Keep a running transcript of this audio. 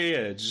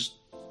Yeah, just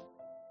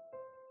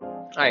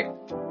All right.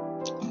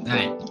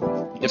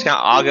 Alright. Just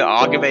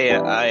I'll give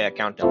a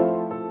countdown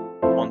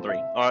on three.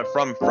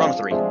 From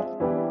three.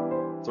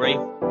 3,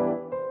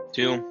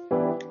 2,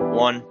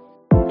 1,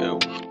 go.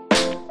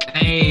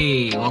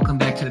 Hey, welcome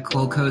back to the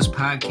Cold Coast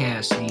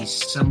Podcast, the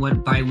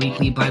somewhat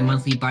bi-weekly,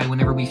 bi-monthly,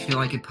 bi-whenever we feel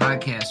like it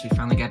podcast. We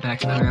finally got back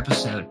to another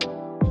episode.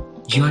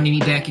 Joining me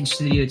back in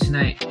studio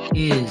tonight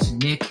is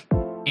Nick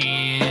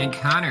and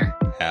Connor.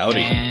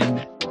 howdy.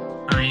 And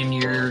I am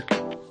your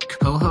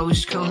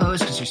co-host, because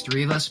there's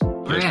three of us.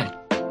 Brad.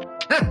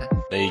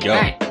 There you go.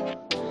 Right.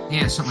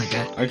 Yeah, something like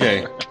that.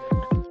 Okay.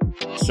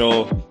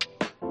 So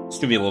it's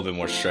gonna be a little bit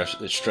more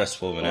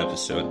stressful of an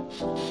episode.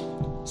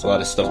 It's a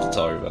lot of stuff to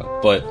talk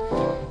about, but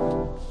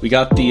we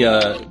got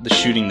the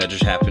shooting that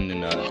just happened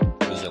in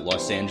was it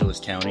Los Angeles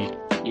County?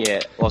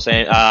 Yeah,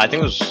 I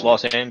think it was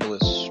Los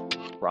Angeles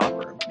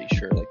proper. I'm pretty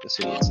sure, like the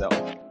city itself.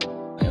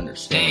 I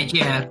understand.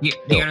 Yeah,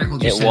 the article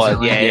It just says was.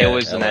 LA. Yeah, Yeah, it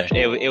was the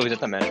LA. it was at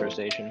the metro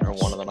station or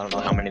one of them. I don't know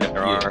how many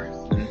there are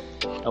in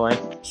LA.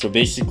 So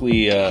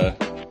basically, a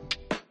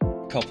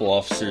couple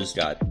officers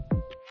got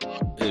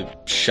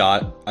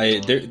shot.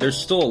 They're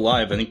still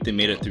alive. I think they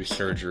made it through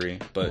surgery,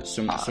 but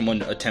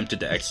someone attempted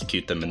to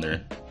execute them in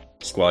their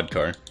squad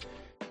car.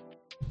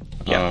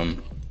 Yeah.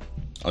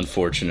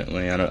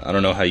 Unfortunately, I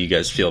don't know how you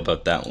guys feel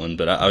about that one,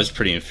 but I was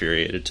pretty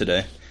infuriated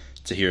today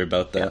to hear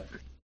about that.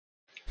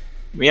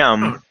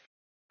 Yeah.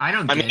 I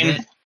don't I get mean-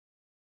 it.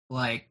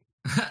 Like,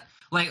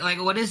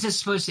 like, what is this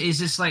supposed to? Is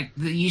this like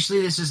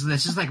usually this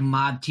is like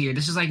mob tier?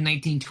 This is like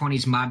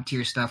 1920s mob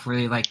tier stuff where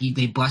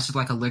they busted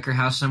like a liquor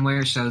house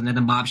somewhere, so then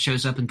the mob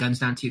shows up and guns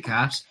down two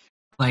cops.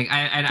 Like,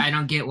 I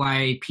don't get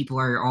why people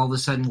are all of a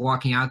sudden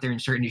walking out there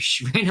and starting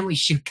to randomly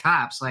shoot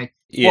cops. Like,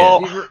 Yeah.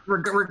 Well,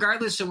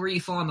 regardless of where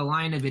you fall on the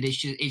line of it,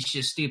 it's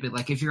just stupid.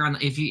 Like, if you're on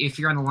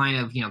the line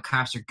of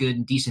cops are good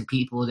and decent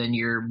people, then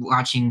you're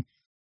watching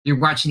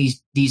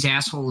these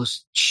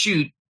assholes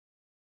shoot.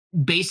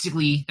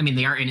 Basically, I mean,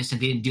 they are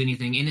innocent. They didn't do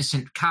anything.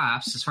 Innocent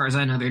cops, as far as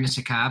I know, they're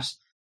innocent cops.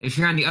 If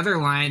you're on the other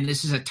line,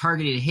 this is a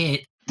targeted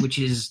hit, which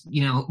is,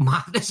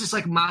 this is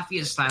like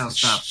mafia style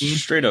stuff, dude.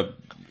 Straight up.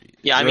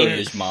 Yeah, I really mean-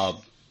 is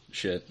mob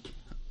shit.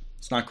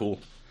 It's not cool.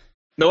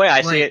 the way I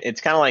Like- see it, it's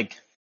kind of like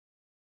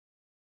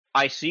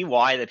I see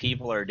why the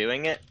people are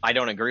doing it. I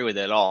don't agree with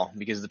it at all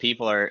because the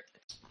people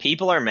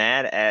are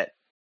mad at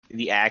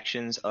the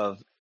actions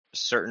of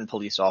certain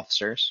police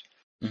officers.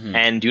 Mhm.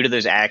 And due to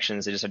those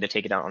actions, they just had to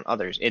take it out on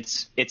others.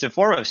 It's a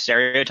form of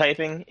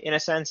stereotyping in a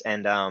sense,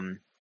 and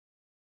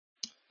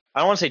I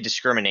don't want to say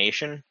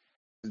discrimination.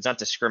 It's not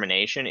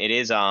discrimination. It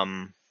is what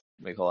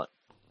do you call it?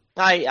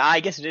 I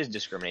guess it is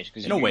discrimination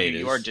because In a way it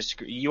you is.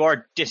 are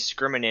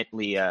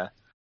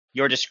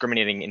you're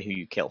discriminating in who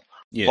you kill.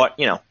 Yeah. But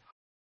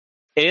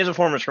it is a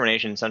form of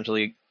discrimination.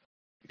 Essentially,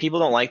 people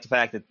don't like the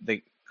fact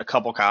that a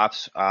couple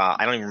cops.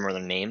 I don't even remember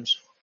their names.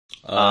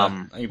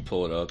 I can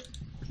pull it up.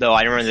 Though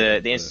I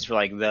remember the instance for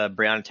like the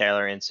Breonna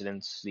Taylor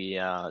incidents,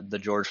 the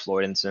George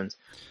Floyd incidents,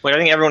 which I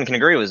think everyone can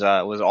agree was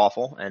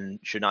awful and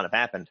should not have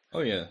happened.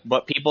 Oh yeah.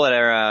 But people that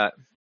are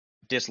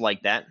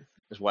dislike that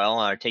as well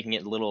are taking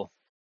it a little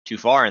too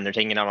far, and they're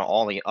taking it out on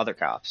all the other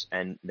cops,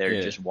 and they're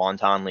Yeah. just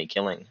wantonly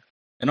killing.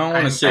 And I don't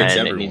want to say it's And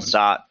it everyone. needs to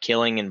stop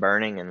killing and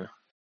burning. And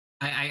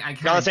I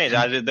no, I'm saying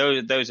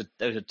those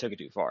took it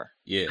too far.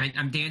 Yeah.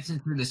 I'm dancing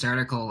through this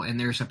article, and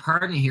there's a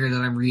part in here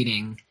that I'm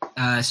reading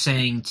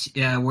saying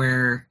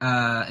where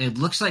it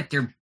looks like I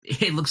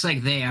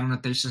don't know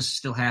if this is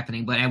still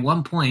happening, but at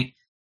one point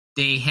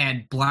they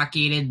had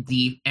blockaded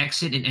the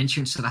exit and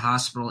entrance to the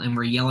hospital and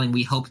were yelling,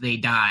 "We hope they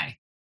die."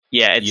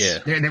 Yeah, it's Yeah.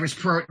 There was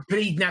not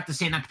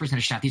the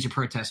percentage shot. These are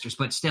protesters,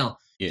 but still,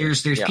 Yeah.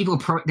 there's Yeah.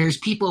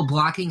 people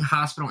blocking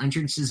hospital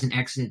entrances and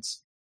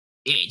exits,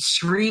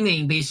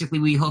 screaming basically,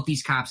 "We hope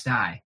these cops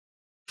die,"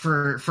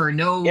 for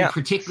no Yeah.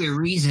 particular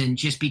reason,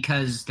 just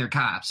because they're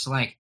cops.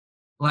 Like.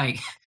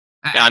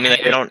 Yeah, I mean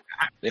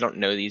they don't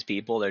know these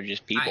people. They're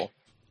just people.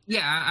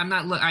 I'm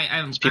not.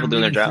 I'm people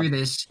doing their reading job. through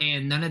this,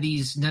 and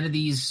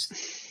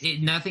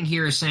nothing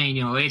here is saying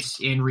it's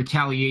in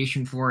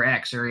retaliation for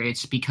X or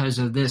it's because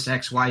of this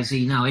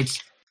XYZ. No,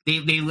 it's they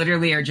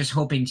literally are just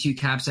hoping two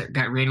cops that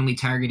got randomly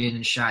targeted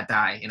and shot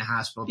die in a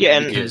hospital. Yeah,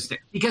 and-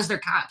 because they're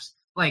cops.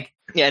 Like,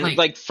 Yeah, and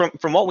like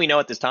from what we know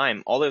at this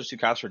time, all those two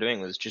cops were doing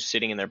was just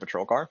sitting in their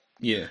patrol car.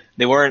 Yeah.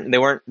 They weren't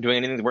doing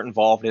anything. They weren't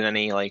involved in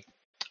any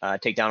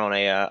takedown on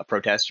a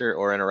protester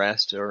or an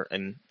arrest or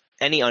in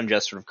any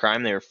unjust sort of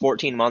crime. They were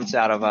 14 months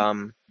out of I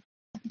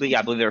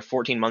believe they were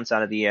 14 months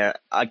out of the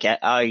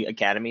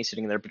academy,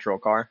 sitting in their patrol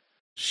car.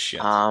 Shit.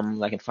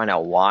 I can find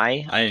out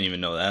why. I didn't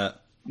even know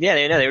that. Yeah,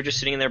 they were just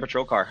sitting in their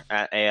patrol car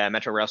at a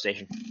metro rail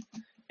station,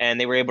 and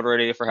they were able to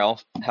radio for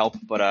help.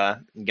 But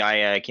a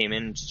guy came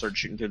in and started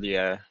shooting through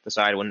the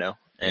side window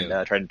and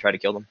Yeah. tried to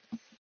kill them.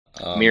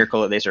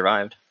 Miracle that they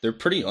survived. They're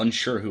pretty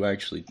unsure who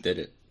actually did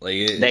it. Like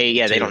They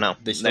don't know.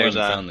 They still There's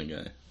haven't found the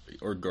guy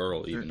or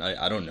girl even.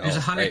 I don't know. There's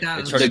 100,000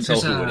 It's hard to tell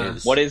who there's it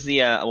is. What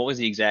was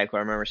the exact? I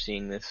remember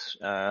seeing this.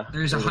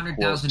 there's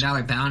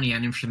 $100,000 bounty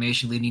on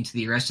information leading to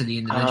the arrest of the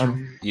individual.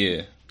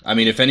 Yeah. I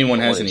mean, if anyone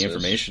has What any is this?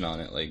 information on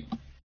it, like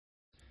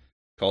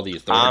Call the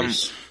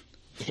authorities.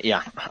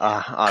 Yeah,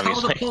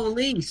 obviously. Call the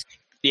police.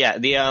 Yeah,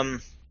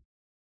 the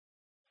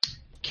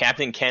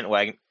Captain Kent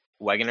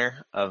Wegener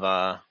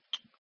of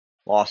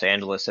Los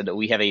Angeles said that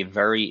we have a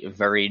very,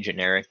 very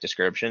generic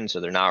description, so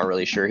they're not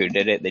really sure who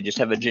did it. They just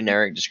have a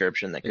generic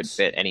description that could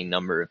fit any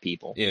number of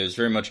people. Yeah, it was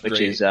very much Which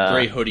gray, is,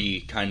 gray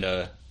hoodie kind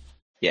of.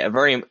 Yeah,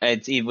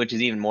 which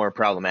is even more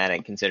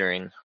problematic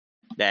considering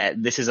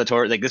that this is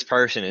this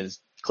person is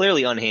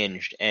clearly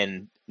unhinged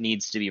and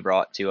needs to be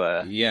brought to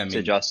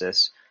to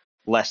justice,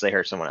 lest they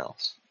hurt someone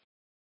else.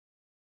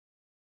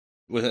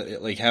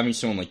 With like having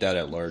someone like that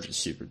at large is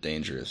super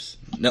dangerous.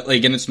 And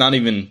it's not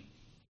even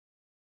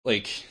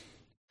like.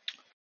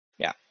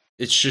 Yeah,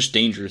 it's just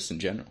dangerous in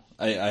general.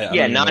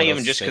 I not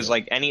even just because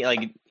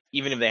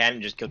even if they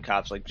hadn't just killed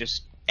cops, like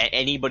just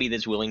anybody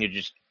that's willing to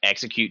just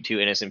execute two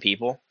innocent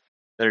people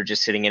that are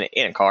just sitting in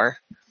a car,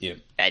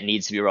 that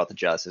needs to be brought to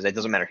justice. It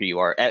doesn't matter who you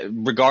are,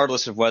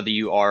 regardless of whether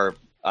you are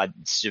a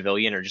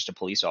civilian or just a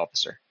police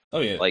officer. Oh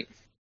yeah, like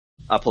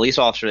a police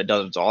officer that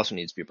does also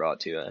needs to be brought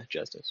to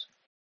justice.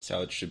 That's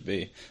how it should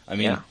be. I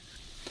mean,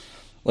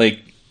 like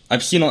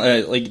I've seen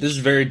this is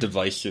a very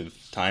divisive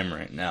time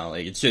right now.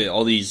 Like it's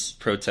all these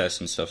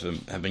protests and stuff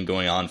have been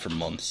going on for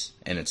months,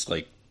 and it's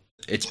like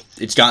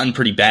it's gotten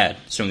pretty bad.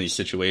 Some of these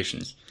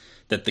situations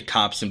that the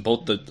cops and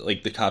both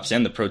the cops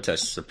and the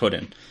protesters are put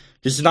in.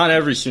 Because not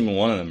every single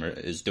one of them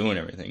is doing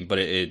everything, but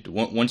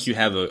once you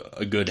have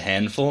a good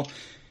handful,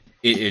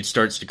 it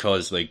starts to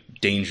cause like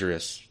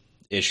dangerous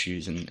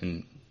issues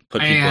and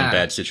put people in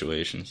bad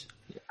situations.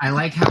 I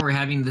like how we're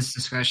having this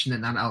discussion that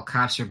not all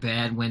cops are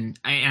bad. When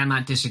I'm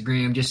not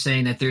disagreeing, I'm just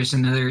saying that there's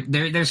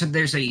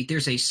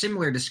a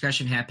similar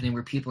discussion happening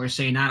where people are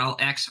saying not all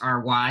X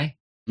are Y.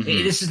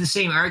 Mm-hmm. This is the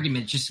same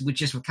argument, just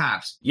with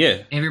cops.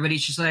 Yeah,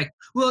 everybody's just like,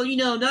 well,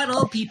 not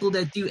all people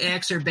that do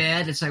X are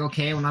bad. It's like,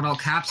 okay, well, not all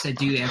cops that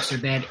do X are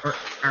bad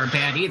are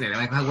bad either.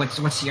 Like,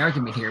 what's the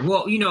argument here?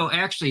 Well,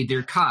 actually,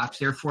 they're cops,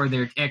 therefore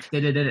they're X.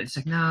 It's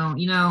like, no,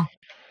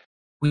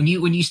 when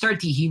you start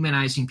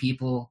dehumanizing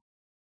people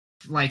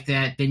like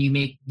that, then you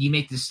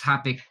make this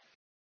topic,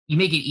 you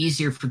make it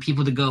easier for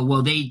people to go,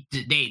 well, they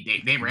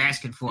were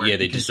asking for it. Yeah,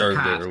 they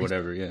deserved it or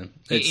whatever. Yeah,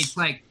 it's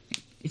like,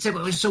 so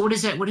what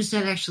does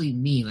that actually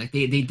mean? Like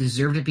they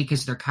deserved it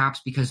because they're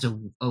cops because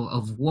of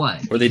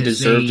what? Or they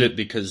deserved it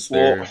because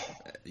they're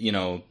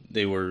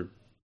they were.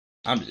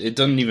 It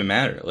doesn't even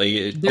matter. Like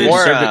they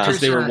deserved it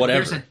because they were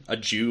whatever, a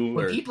Jew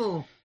or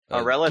people.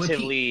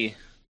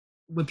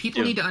 What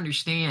people need to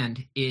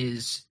understand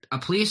is a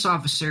police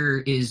officer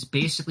is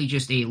basically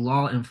just a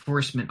law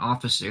enforcement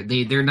officer.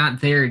 They're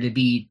not there to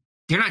be.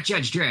 They're not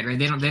Judge Dredd, right?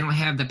 They don't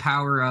have the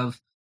power of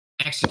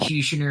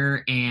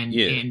executioner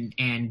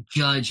and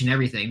judge and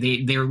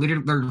everything. They're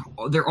literally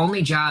their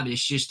only job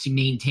is just to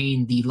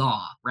maintain the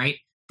law, right?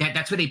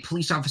 That's what a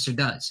police officer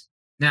does.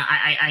 Now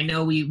I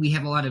know we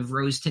have a lot of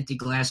rose tinted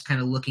glass kind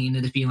of looking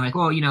into this, being like,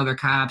 well, they're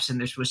cops and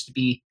they're supposed to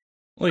be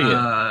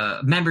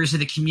members of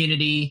the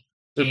community.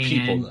 They're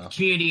people, though.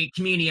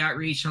 Community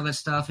outreach and all that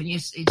stuff. And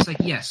it's like,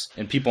 yes.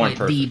 And people aren't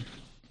perfect.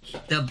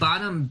 The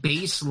bottom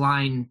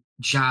baseline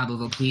job of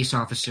a police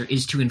officer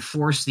is to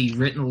enforce the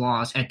written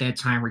laws at that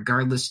time,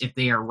 regardless if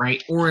they are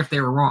right or if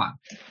they're wrong.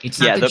 It's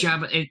not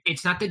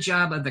It's not the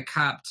job of the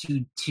cop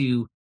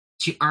to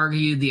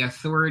argue the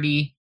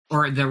authority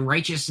or the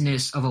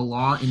righteousness of a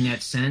law in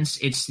that sense.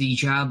 It's the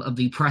job of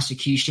the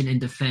prosecution and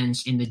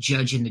defense and the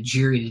judge and the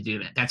jury to do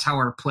that. That's how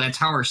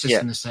our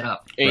system is set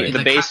up. Right.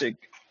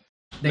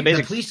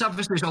 The police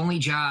officer's only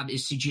job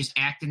is to just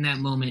act in that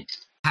moment,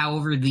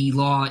 however the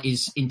law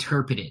is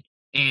interpreted.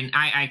 And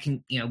I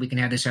can, we can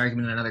have this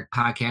argument in another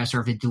podcast, or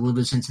if it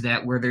delivers into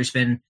that, where there's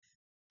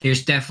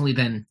definitely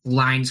been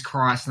lines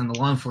crossed on the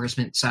law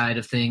enforcement side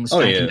of things.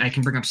 I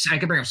can bring up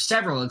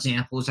several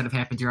examples that have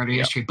happened throughout our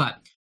history, but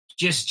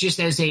just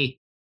as a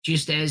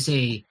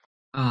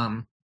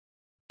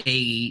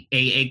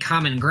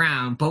common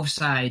ground,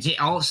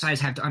 all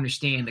sides have to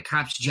understand the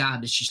cop's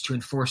job is just to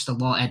enforce the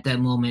law at that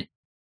moment,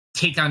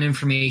 take down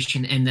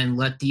information, and then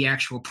let the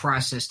actual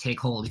process take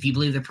hold. If you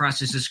believe the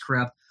process is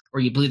corrupt or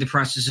you believe the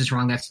process is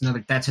wrong,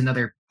 that's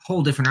another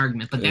whole different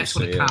argument. But that's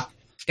what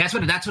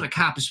a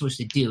cop is supposed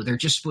to do. They're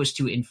just supposed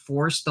to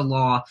enforce the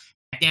law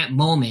at that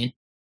moment,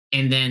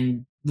 and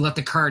then let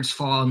the cards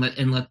fall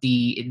and let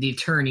the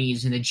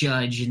attorneys and the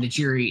judge and the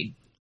jury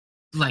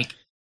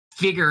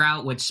figure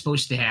out what's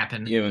supposed to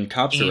happen. Yeah, when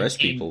cops arrest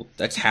people,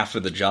 that's half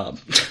of the job.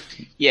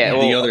 Yeah,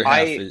 the other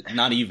half is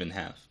not even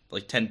half,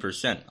 like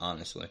 10%,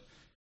 honestly.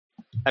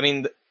 I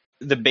mean,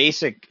 the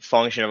basic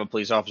function of a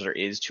police officer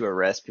is to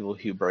arrest people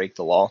who break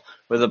the law.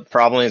 But the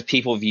problem is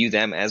people view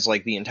them as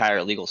the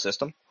entire legal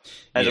system,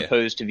 as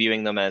opposed to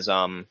viewing them as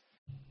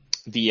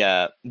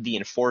the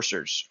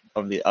enforcers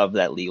of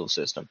that legal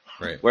system.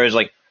 Right. Whereas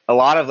a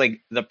lot of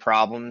the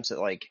problems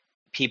that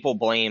people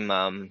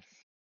blame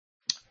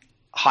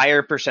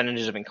higher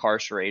percentages of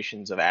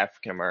incarcerations of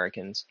African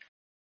Americans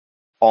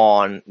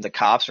on the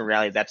cops. In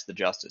reality, that's the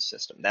justice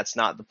system. That's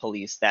not the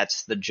police.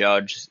 That's the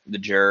judge, the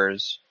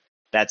jurors.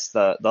 That's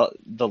the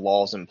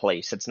laws in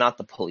place. It's not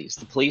the police.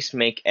 The police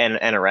make an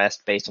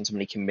arrest based on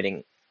somebody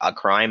committing a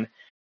crime,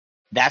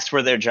 that's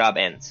where their job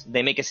ends.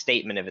 They make a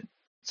statement of it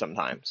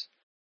sometimes,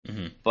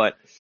 but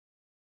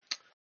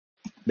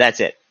that's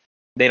it.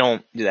 They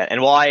don't do that.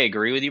 And while I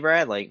agree with you,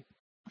 Brad, like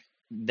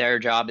their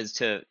job is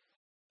to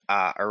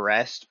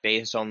arrest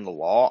based on the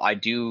law, I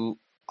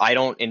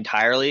don't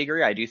entirely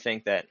agree. I do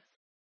think that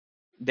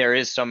there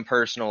is some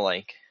personal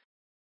like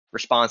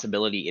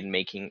responsibility in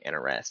making an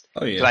arrest.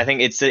 Oh yeah. So I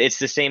think it's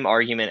the same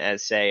argument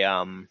as say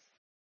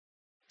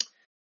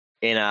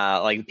in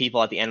like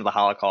people at the end of the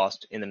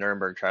Holocaust in the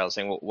Nuremberg trials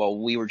saying, well,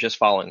 we were just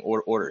following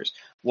orders.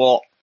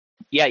 Well,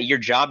 yeah, your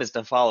job is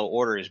to follow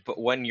orders, but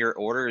when your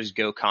orders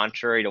go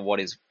contrary to what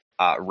is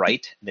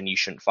right, then you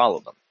shouldn't follow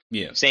them.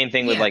 Yeah. Same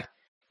thing with like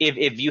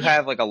if you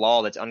have like a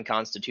law that's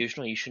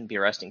unconstitutional, you shouldn't be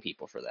arresting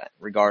people for that,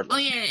 regardless. Oh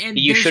yeah, and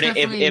you shouldn't.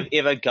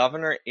 If a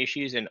governor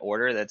issues an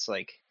order that's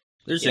like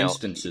there's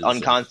instances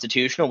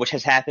unconstitutional, which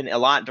has happened a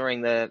lot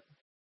during the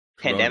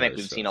pandemic.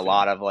 We've seen a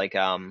lot of like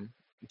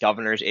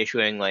governors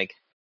issuing like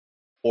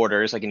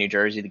orders, like in New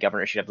Jersey, the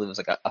governor issued, I believe, it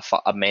was like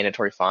a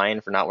mandatory fine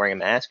for not wearing a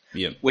mask,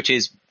 which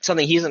is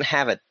something he doesn't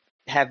have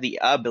the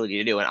ability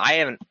to do. And I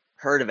haven't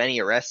heard of any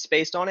arrests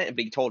based on it and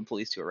being told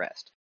police to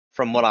arrest,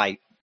 from what I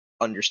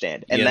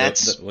understand. And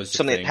that's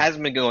something that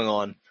hasn't been going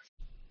on,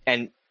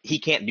 and he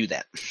can't do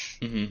that.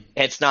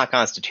 It's not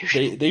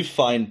constitutional. They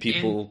fine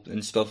people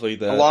and stuff like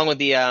that. Along with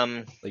the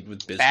like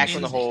with business, back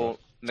when the whole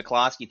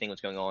McCloskey thing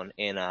was going on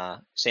in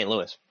St.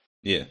 Louis.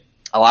 Yeah,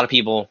 a lot of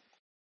people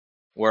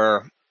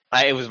were.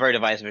 It was very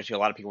divisive. A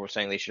lot of people were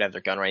saying they should have their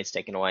gun rights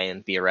taken away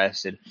and be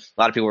arrested.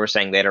 A lot of people were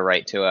saying they had a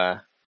right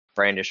to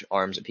brandish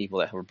arms at people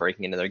that were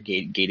breaking into their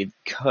gated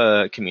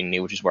community,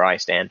 which is where I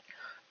stand.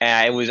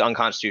 And it was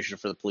unconstitutional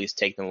for the police to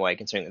take them away,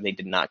 considering that they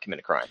did not commit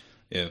a crime.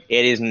 Yeah,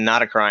 it is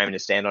not a crime to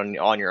stand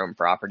on your own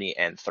property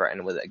and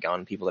threaten with a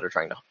gun people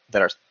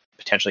that are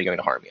potentially going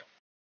to harm you.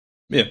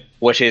 Yeah,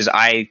 which is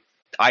I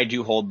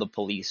do hold the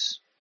police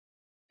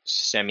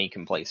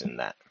semi-complacent in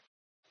that,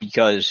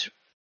 because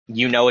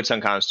you know it's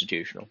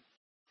unconstitutional.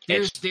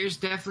 There's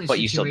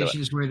definitely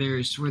situations where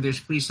there's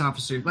police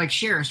officers, like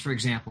sheriffs, for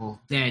example,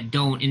 that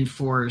don't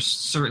enforce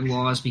certain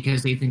laws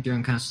because they think they're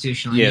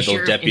unconstitutional. Yeah,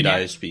 they'll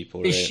deputize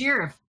people. The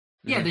sheriff,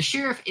 the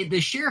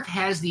sheriff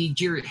has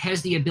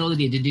the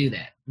ability to do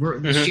that.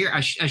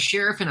 A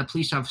sheriff and a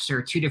police officer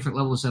are two different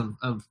levels of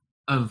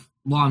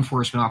law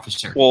enforcement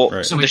officer.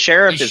 Well, so the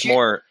sheriff is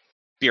more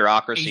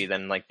bureaucracy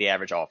than like the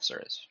average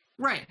officer is.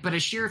 Right, but a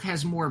sheriff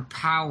has more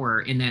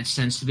power in that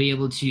sense to be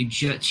able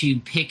to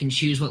pick and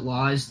choose what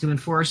laws to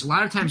enforce. A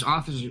lot of times,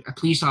 a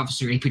police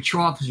officer, a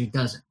patrol officer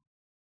doesn't.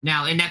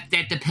 Now, and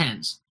that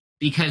depends,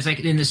 because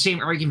like in the same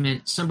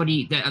argument,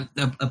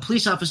 a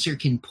police officer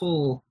can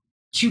pull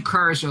two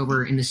cars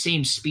over in the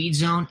same speed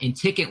zone and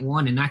ticket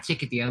one and not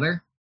ticket the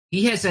other.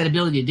 He has that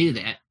ability to do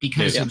that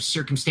because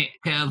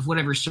of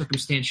whatever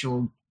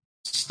circumstantial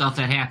stuff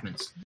that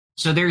happens.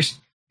 So there's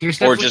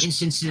definitely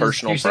instances.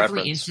 Personal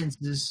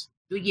preference.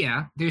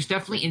 Yeah, there's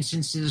definitely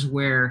instances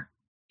where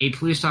a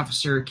police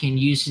officer can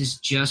use his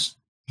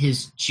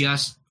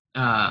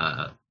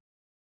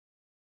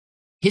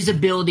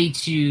ability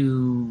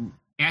to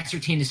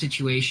ascertain the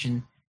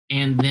situation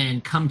and then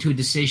come to a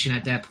decision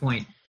at that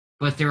point.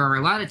 But there are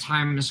a lot of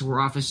times where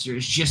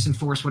officers just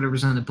enforce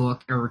whatever's on the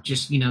book, or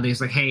just, they're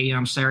like, hey,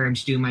 I'm sorry, I'm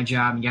just doing my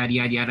job, and yada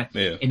yada yada,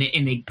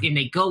 and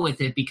they go with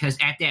it, because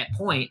at that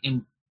point,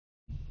 and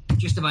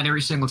just about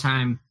every single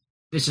time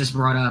this is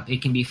brought up,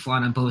 it can be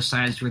fought on both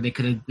sides, where they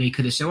could have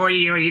said,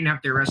 you didn't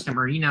have to arrest him,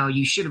 or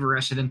you should have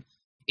arrested him.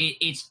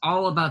 It's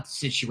all about the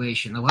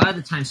situation. A lot of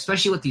the time,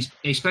 especially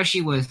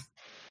with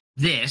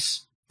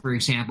this, for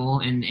example,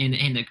 in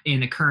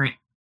the current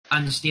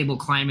unstable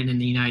climate in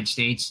the United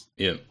States,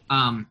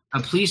 a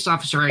police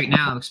officer right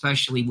now,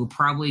 especially, will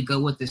probably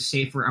go with the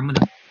safer, I'm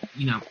gonna,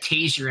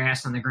 tase your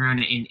ass on the ground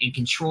and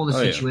control the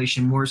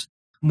situation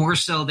more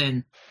so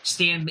than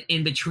stand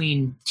in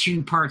between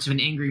two parts of an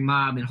angry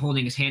mob and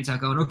holding his hands out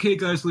going, okay,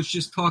 guys, let's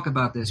just talk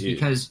about this.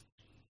 Because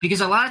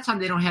a lot of time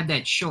they don't have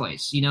that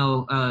choice. A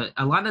lot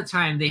of the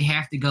time they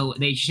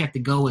just have to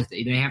go with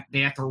it. They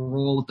have to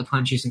roll with the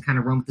punches and kind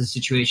of run with the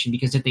situation,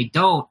 because if they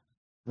don't,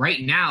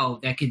 right now,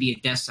 that could be a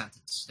death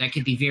sentence. That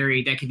could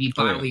be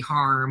bodily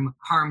harm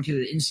to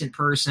the innocent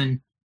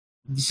person.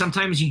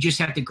 Sometimes you just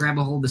have to grab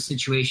a hold of the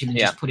situation and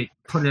just put it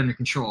under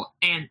control.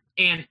 And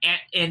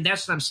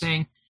that's what I'm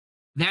saying.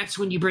 That's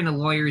when you bring the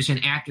lawyers in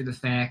after the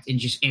fact and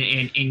just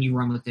and you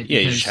run with it.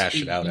 Yeah, you just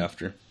hash it out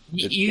after.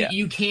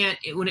 You can't,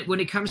 when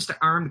it comes to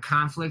armed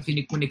conflict,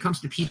 when it comes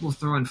to people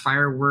throwing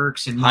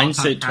fireworks and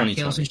hindsight Molotov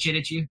cocktails and shit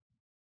at you.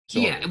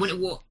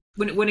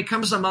 When it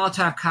comes to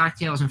Molotov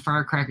cocktails and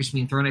firecrackers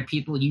being thrown at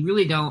people, you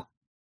really don't.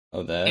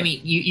 Oh, that. I mean,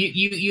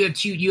 you have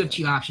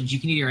two options. You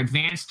can either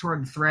advance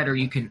toward the threat, or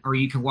you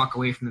can walk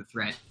away from the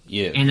threat.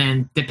 Yeah. And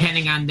then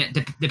depending on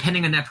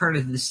that part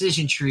of the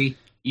decision tree,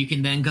 you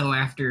can then go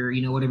after,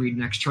 whatever your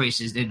next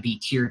choice is. That'd be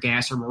tear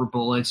gas or more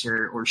bullets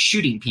or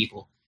shooting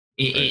people.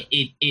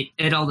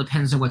 It all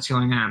depends on what's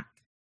going on.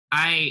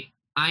 I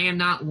I am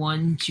not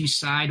one to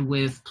side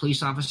with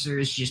police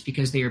officers just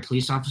because they are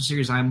police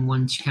officers. I'm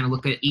one to kind of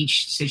look at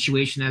each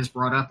situation that's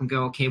brought up and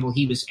go, okay, well,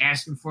 he was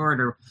asking for it,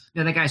 or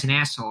that guy's an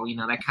asshole.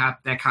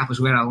 That cop was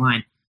right out of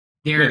line.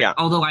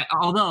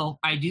 Although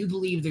I do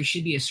believe there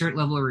should be a certain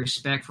level of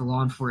respect for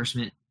law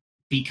enforcement,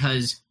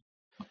 because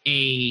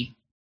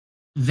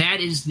that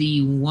is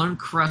the one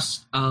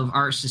crust of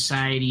our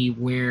society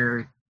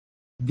where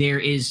there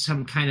is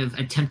some kind of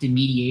attempted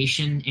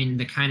mediation and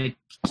to kind of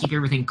keep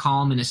everything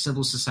calm in a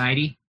civil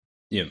society.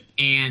 Yeah.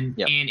 And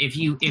if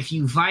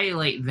you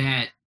violate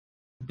that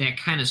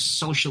kind of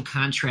social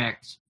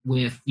contract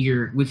with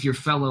your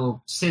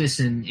fellow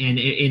citizen, and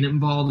it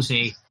involves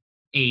a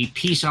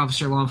peace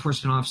officer, law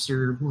enforcement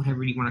officer,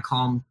 whatever you want to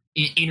call them,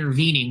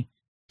 intervening,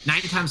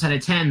 9 times out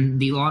of 10,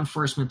 the law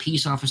enforcement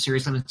peace officer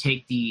is going to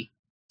take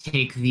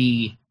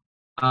the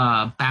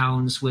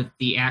bounds with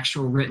the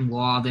actual written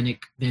law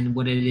than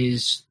what it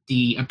is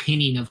the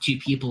opinion of two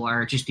people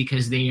are, just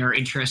because they are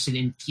interested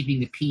in keeping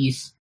the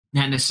peace,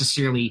 not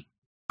necessarily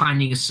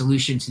finding a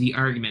solution to the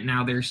argument.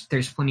 Now, there's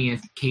plenty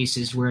of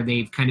cases where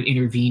they've kind of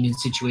intervened in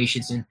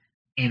situations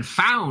and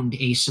found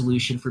a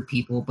solution for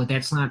people, but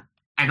that's not.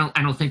 I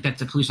don't think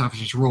that's a police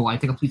officer's role. I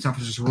think a police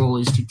officer's role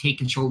is to take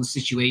control of the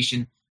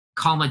situation,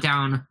 calm it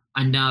down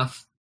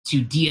enough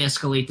to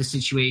de-escalate the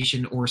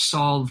situation or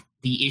solve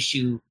the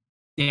issue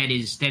that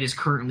is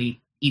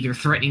currently either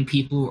threatening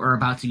people or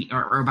about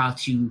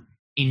to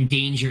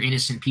endanger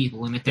innocent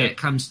people. And if that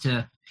comes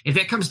to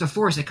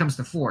force, it comes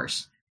to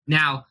force.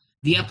 Now,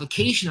 the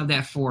application of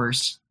that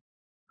force,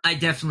 I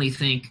definitely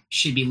think,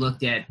 should be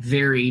looked at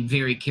very,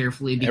 very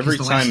carefully. Because every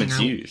time it's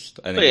used,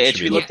 I think it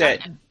should be looked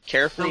at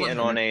carefully and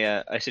on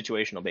a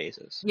situational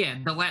basis. Yeah,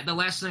 the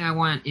last thing I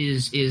want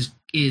is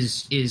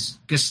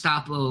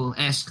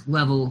Gestapo-esque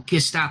level,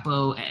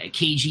 Gestapo,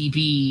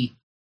 KGB,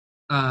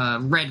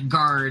 Red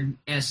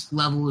Guard-esque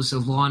levels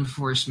of law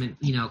enforcement,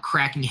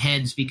 cracking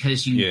heads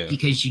because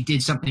you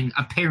did something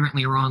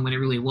apparently wrong when it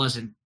really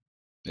wasn't.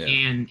 Yeah.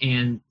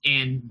 And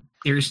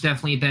there's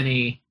definitely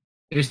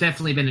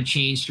been a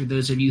change for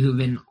those of you who've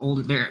been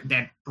older there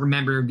that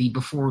remember the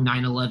before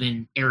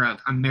 9/11 era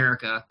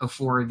America,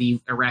 before the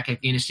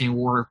Iraq-Afghanistan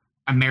war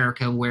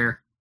America,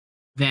 where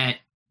that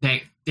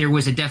there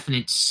was a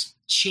definite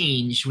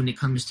change when it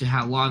comes to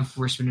how law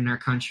enforcement in our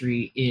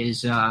country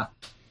is done.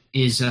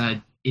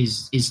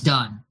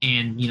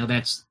 And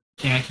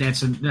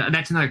that's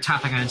another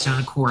topic on its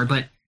own core.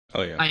 But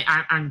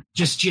I'm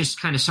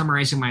just kind of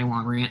summarizing my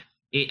long rant.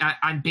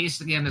 I'm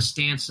basically on the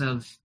stance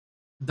of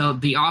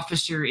the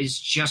officer is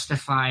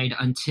justified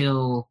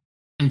until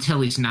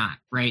he's not,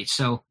 right?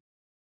 So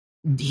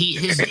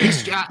his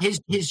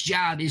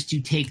job is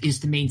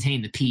to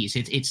maintain the peace.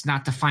 It's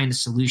not to find a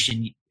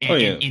solution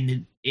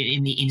in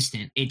the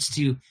instant. It's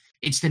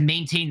to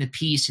maintain the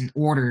peace and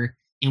order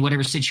in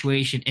whatever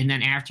situation, and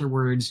then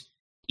afterwards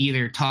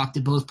either talk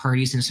to both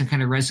parties in some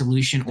kind of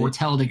resolution, or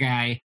tell the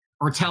guy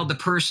or tell the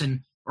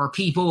person or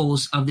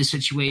peoples of the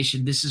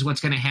situation, this is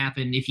what's going to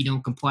happen if you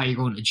don't comply. You're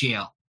going to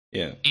jail.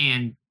 Yeah.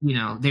 And,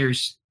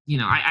 there's,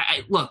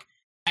 I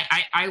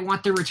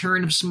want the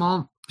return of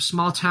small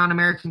town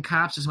American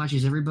cops as much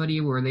as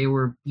everybody, where they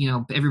were,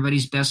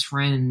 everybody's best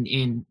friend.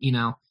 And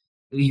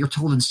you're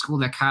told in school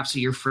that cops are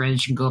your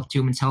friends. You can go up to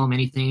them and tell them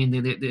anything,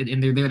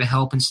 and they're there to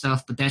help and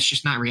stuff. But that's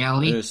just not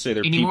reality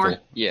anymore.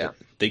 People. Yeah.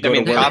 They go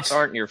to work. Cops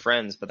aren't your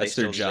friends, but they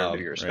still deserve to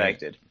be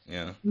respected. Right?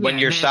 Yeah. When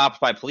you're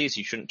stopped by police,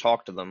 you shouldn't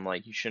talk to them.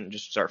 Like, you shouldn't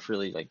just start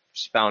freely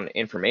spouting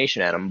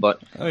information at them.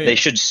 But you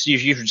should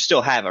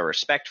still have a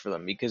respect for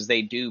them, because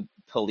they do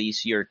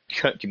police your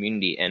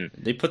community, and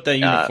they put that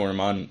uniform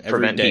on every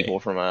prevent day.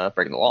 People from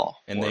breaking the law,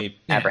 and they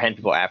apprehend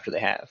people after they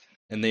have.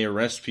 And they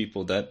arrest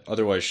people that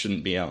otherwise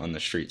shouldn't be out on the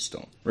street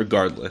still,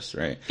 regardless,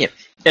 right? Yeah,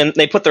 and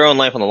they put their own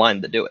life on the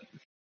line to do it.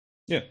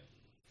 Yeah,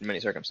 in many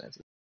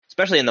circumstances,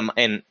 especially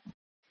in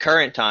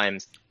current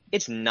times,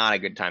 it's not a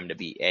good time to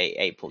be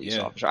a police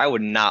officer. I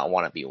would not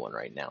want to be one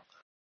right now.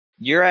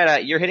 You're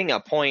hitting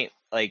a point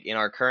in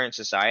our current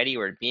society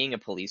where being a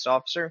police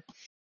officer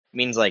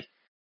means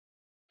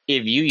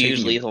if you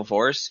use lethal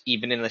force,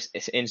 even in this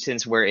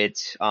instance where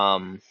it's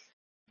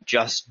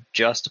just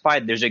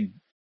justified, there's a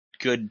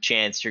good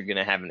chance you're going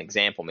to have an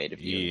example made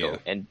of you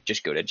and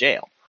just go to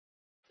jail.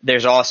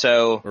 There's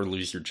also or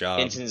lose your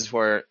job instances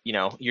where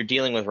you're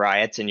dealing with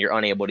riots and you're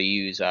unable to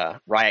use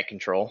riot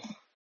control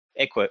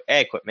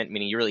equipment,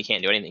 meaning you really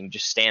can't do anything. You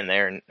just stand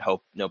there and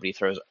hope nobody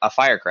throws a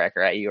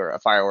firecracker at you, or a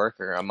firework,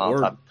 or a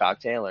Molotov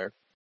cocktail, or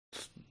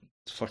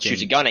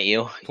shoots a gun at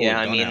you.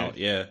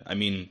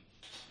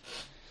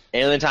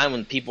 Any other time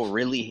when people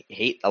really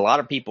hate, a lot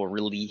of people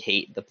really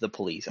hate the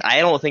police. I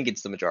don't think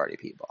it's the majority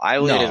of people. I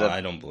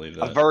don't believe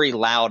that. A very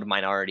loud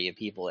minority of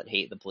people that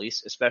hate the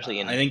police,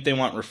 especially I think they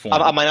want reform.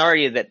 A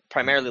minority that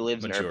primarily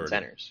lives in urban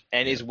centers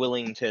and is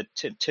willing to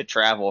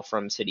travel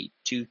from city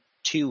to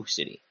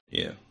city.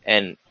 Yeah.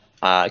 And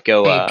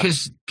go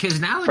because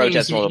nowadays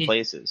protest in other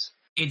places.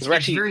 It's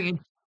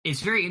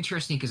very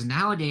interesting, because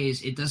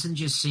nowadays it doesn't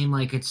just seem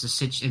like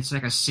it's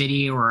like a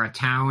city or a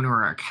town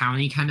or a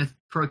county kind of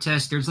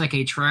protest. There's a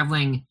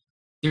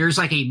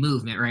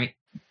movement, right?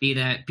 Be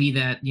that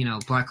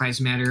Black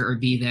Lives Matter or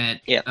be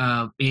that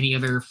any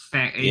other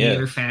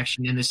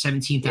faction, and the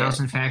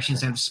 17,000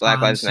 factions have spawned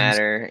Black Lives since.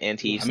 Matter,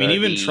 Antifa. I mean,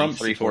 even Trump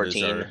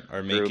 314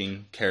 are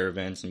making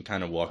caravans and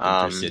kind of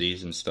walking through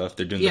cities and stuff.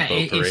 They're doing the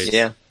boat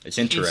parades. It's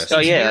interesting. So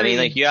I mean,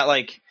 like you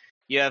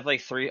have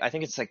like three. I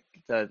think it's like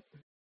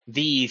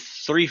the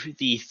three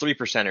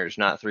percenters,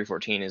 not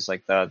 314 is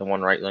like the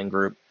one right wing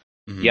group.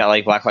 Mm-hmm. Yeah,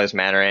 like Black Lives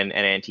Matter and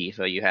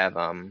Antifa. You have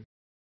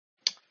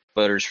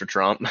Voters for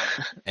Trump.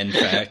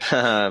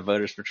 NFAC.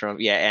 Voters for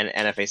Trump. Yeah, and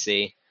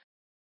NFAC.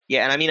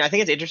 Yeah, and I mean, I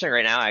think it's interesting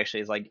right now,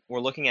 actually, is like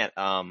we're looking at,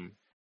 Portland.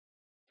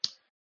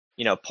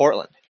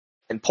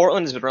 And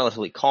Portland has been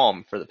relatively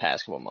calm for the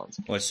past couple of months.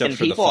 Well, except and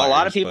for people, the fires, a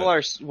lot of people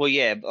are,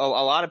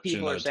 a lot of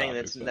people are saying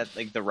that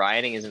like the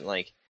rioting isn't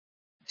like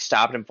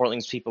stopped in Portland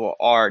because people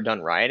are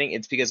done rioting.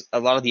 It's because a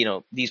lot of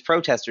these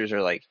protesters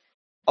are like,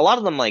 a lot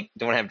of them like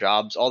don't have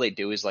jobs. All they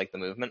do is like the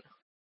movement.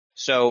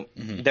 So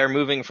they're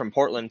moving from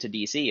Portland to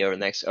DC over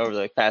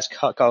the past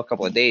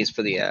couple of days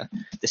for the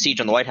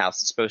siege on the White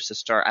House. It's supposed to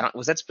start.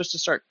 Was that supposed to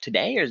start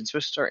today, or is it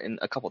supposed to start in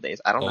a couple of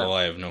days? I don't know. Oh,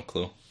 I have no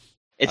clue.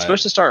 It's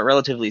supposed to start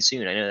relatively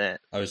soon. I know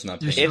that. I was not.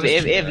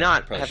 If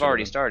not, have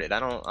already started.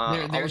 I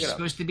don't. There's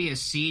supposed to be a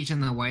siege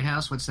in the White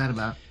House. What's that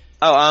about?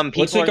 Oh,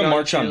 people it's like a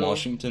march on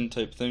Washington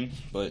type thing,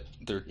 but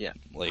they're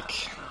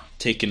like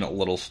taking a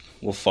little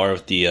far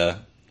with the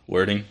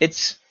wording.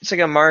 It's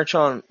like a march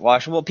on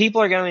Washington. Well,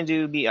 people are going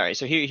to be all right.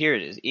 So here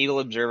it is,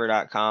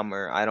 EagleObserver.com.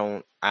 Or I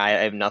know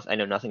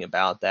nothing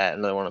about that.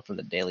 Another one from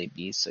the Daily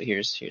Beast. So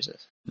here's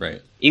this.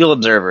 Right. Eagle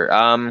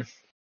Observer.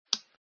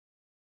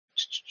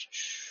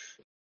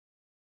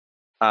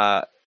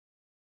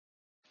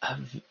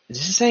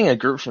 This is saying a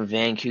group from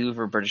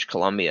Vancouver, British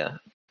Columbia,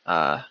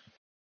 are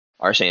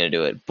saying to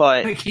do it,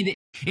 but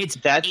it's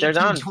that they're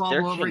not.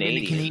 They're over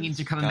Canadians. The Canadians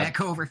are coming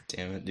back over.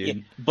 Damn it, dude! Yeah,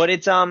 but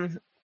it's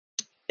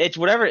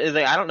whatever.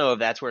 I don't know if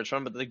that's where it's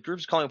from, but the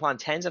group's calling upon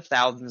tens of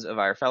thousands of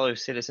our fellow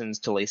citizens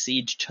to lay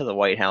siege to the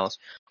White House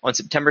on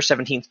September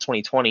 17th,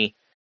 2020.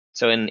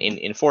 So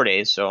in 4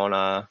 days. So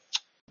on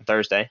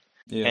Thursday,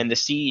 and the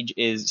siege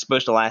is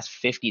supposed to last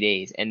 50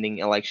 days, ending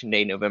Election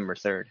Day, November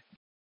 3rd.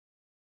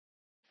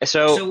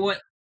 So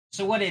what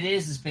it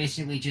is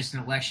basically just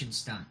an election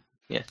stunt.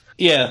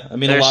 Yeah. I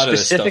mean, there's a lot of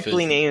this stuff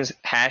specifically names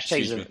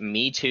hashtags of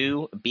Me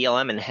Too,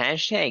 BLM, and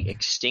hashtag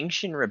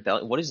Extinction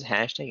Rebellion. What is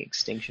hashtag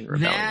Extinction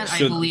Rebellion? That I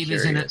believe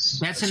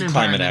that's an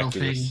environmental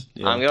thing.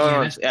 Yeah. I'm going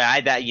on.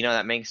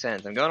 That makes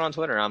sense. I'm going on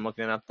Twitter. I'm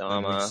looking it up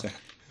though.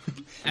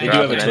 They do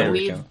have a Twitter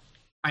account.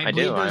 I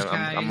do. Those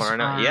guys I'm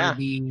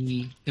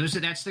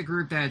that's the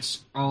group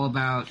that's all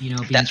about being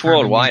that's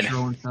worldwide.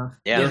 And stuff.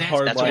 Yeah,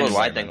 that's a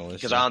worldwide thing.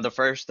 Because on the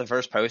first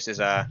post is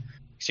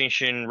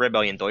Extinction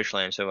Rebellion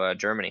Deutschland, so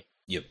Germany.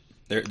 Yep,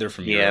 they're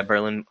from Europe.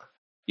 Berlin.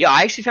 Yeah,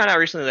 I actually found out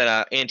recently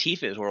that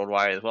Antifa is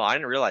worldwide as well. I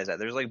didn't realize that.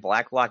 There's like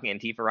Black Bloc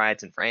Antifa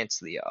riots in France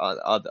the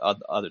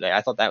other day. I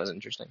thought that was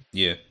interesting.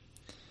 Yeah.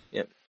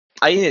 Yep.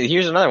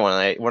 Here's another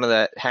one. One of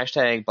the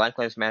hashtag Black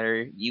Lives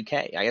Matter UK.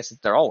 I guess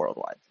they're all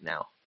worldwide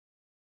now.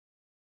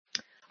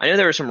 I know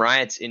there were some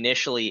riots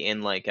initially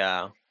in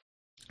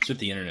it's what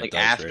the internet like does,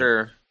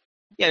 after. Right?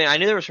 Yeah, I mean, I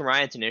knew there were some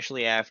riots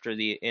initially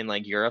in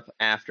Europe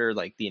after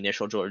like the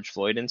initial George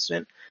Floyd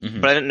incident,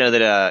 but I didn't know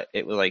that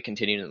it was like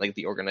continuing, like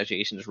the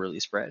organizations really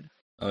spread.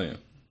 Oh yeah,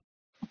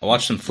 I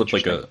watched them flip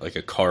like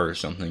a car or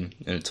something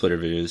in a Twitter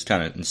video. It's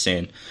kind of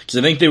insane because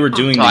I think they were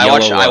doing. I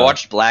watched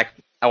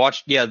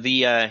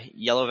the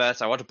yellow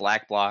vests. I watched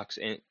Black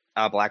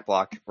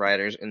Bloc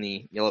rioters in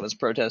the yellow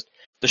vest protest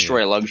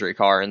destroy a luxury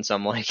car in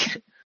some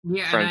like.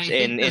 Yeah, French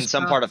in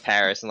some part of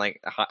Paris, in like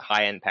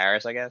high end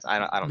Paris, I guess. I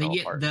don't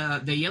know.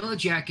 The Yellow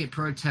Jacket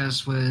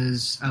protest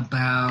was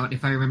about,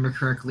 if I remember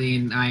correctly,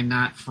 and I'm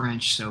not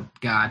French, so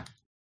God,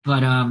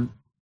 but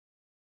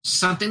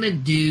something to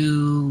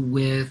do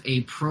with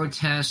a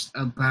protest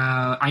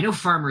about. I know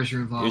farmers are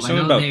involved. It was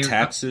something about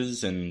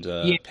taxes and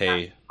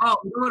pay. Oh,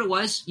 you know what it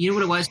was?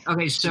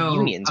 Okay, so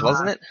unions,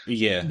 wasn't it?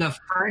 Yeah. The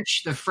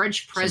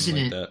French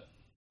president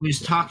was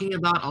talking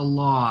about a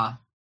law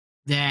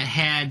that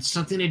had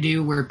something to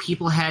do where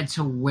people had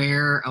to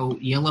wear a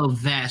yellow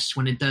vest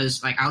when it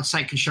does like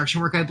outside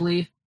construction work, I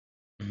believe,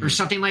 or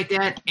something like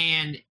that,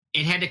 and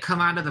it had to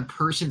come out of the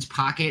person's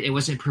pocket. It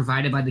wasn't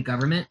provided by the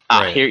government.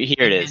 Right. Here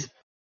it is.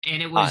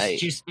 And it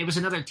was it was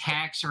another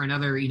tax or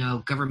another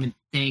government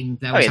thing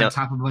that was on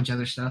top of a bunch of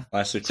other stuff.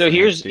 So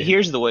here's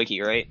the wiki,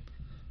 right?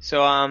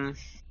 So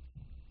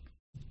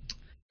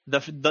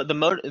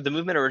The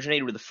movement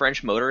originated with the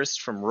French motorists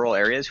from rural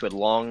areas who had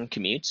long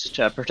commutes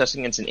to protest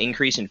against an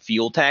increase in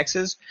fuel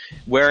taxes.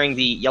 Wearing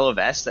the yellow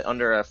vest, that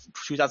under a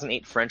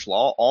 2008 French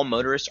law, all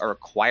motorists are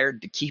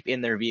required to keep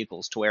in their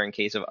vehicles to wear in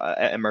case of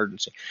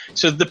emergency.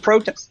 So the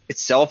protest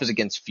itself is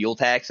against fuel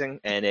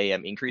taxing and a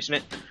increase in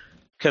it.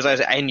 Because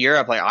in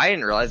Europe, I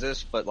didn't realize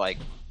this, but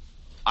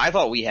I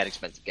thought we had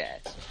expensive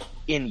gas.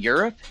 In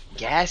Europe,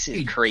 gas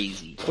is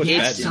crazy.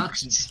 It's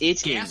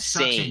insane.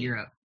 Sucks in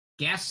Europe.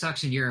 Gas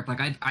sucks in Europe.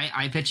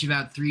 I bet you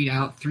about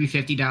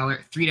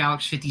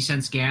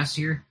 $3.50 gas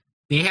here.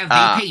 They pay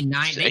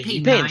 $9.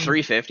 You paying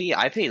 $3.50?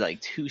 I pay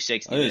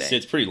 $2.60.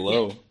 It's pretty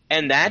low.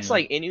 And that's Yeah.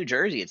 like in New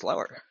Jersey, it's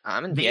lower.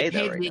 I'm in PA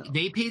though right now.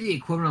 They pay the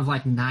equivalent of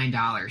like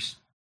 $9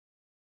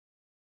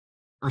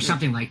 or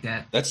something like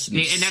that. That's and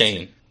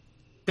insane.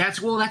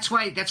 That's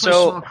why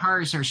So- small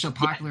cars are so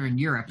popular in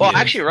Europe. Well, Yeah.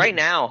 actually, right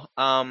now,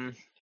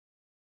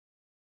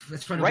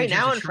 That's one of the right reasons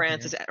now it's in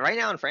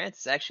France,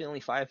 it's actually only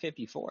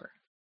 $5.54.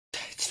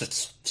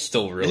 That's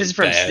still really This is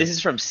from bad.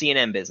 from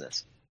CNN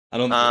Business. I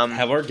don't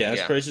have our gas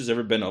yeah. prices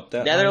ever been up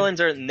that Netherlands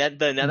are the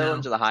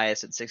Netherlands No. are the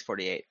highest at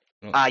 6.48.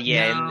 high?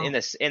 Yeah, No. in the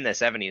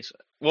 70s.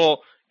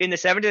 Well, in the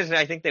 70s,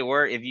 I think they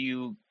were. If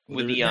you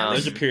with the There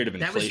was a period of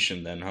that was-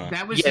 inflation then, huh?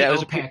 That was Yeah, the that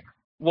was a OPEC.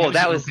 well, that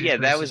that was was the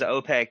OPEC that was the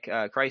crisis.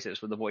 OPEC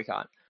crisis with the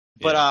boycott.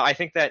 But Yeah. I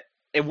think that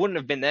it wouldn't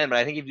have been then. But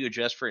I think if you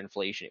adjust for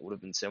inflation, it would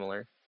have been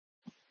similar.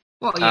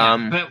 Well, yeah,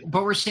 Um,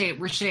 but we're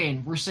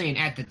saying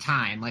at the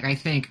time. Like I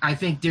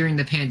think during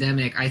the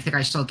pandemic, I think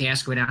I saw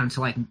gas go down to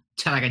like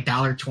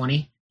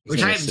 $1.20,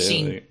 which I haven't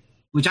seen.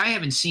 Which I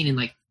haven't seen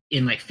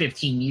in like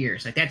 15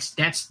 years. Like that's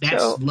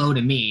So- low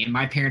to me. And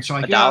my parents are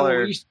like,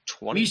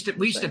 $1.20.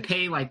 we used to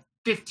pay like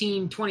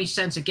 15-20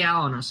 cents a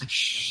gallon. I was like,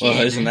 shit.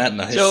 Well, isn't man.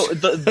 that nice? So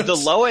the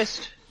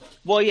lowest.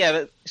 Well, yeah,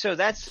 but, so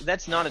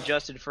that's not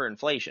adjusted for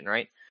inflation,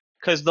 right?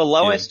 Because the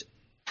lowest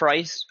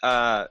price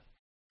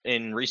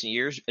in recent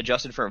years,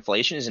 adjusted for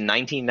inflation, is in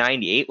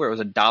 1998, where it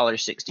was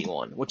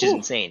 $1.61, which is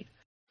insane.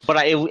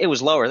 But it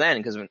was lower then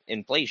because of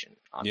inflation. yeah.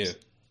 Obviously.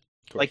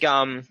 Of course.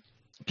 Like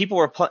people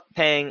were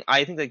paying.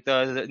 I think like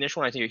the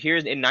initial one I think here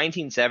in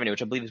 1970,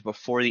 which I believe is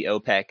before the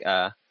OPEC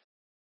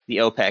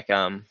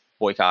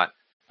boycott.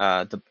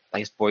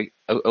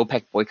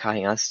 OPEC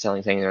boycotting us,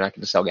 saying they're not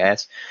going to sell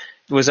gas.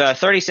 It was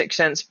 36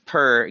 cents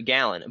per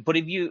gallon. But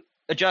if you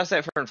adjust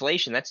that for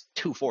inflation, that's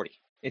 $2.40.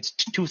 It's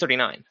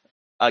 $2.39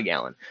 a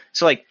gallon.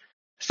 So like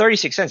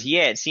 36 cents,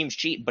 yeah, it seems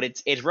cheap, but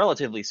it's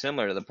relatively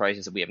similar to the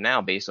prices that we have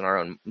now based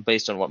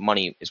on what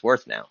money is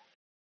worth now.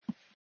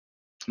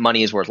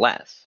 Money is worth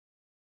less.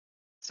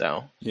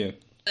 So yeah.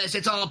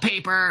 It's all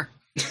paper.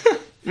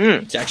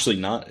 It's actually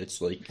not.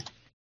 It's like.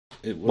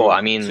 Well,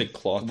 I mean, it's like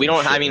cloth we and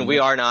don't. shit, I mean, isn't we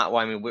it? are not.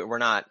 Well, I mean, we're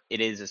not.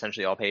 It is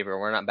essentially all paper.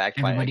 We're not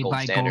backed by a Everybody gold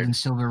buy standard. gold and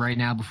silver right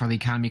now before the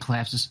economy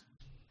collapses.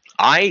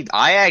 I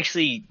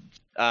actually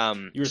You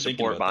were thinking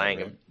support about that, buying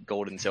right?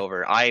 gold and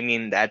silver. I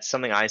mean, that's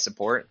something I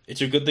support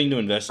It's a good thing to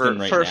invest in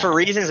right for now.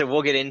 reasons that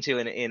we'll get into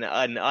in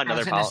another I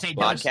was going to say,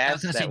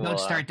 podcast. don't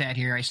start that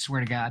here. I swear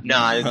to God.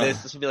 No,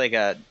 this will be like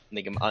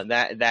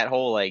that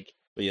whole like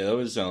But yeah, that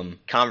was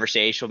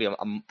conversation will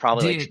be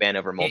probably Dude, like span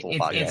over multiple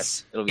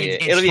podcasts. It'll be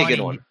it's a good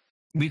funny. one.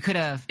 We could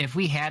have, if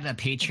we had a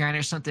Patreon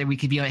or something, we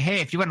could be like, hey,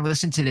 if you want to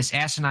listen to this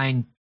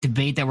asinine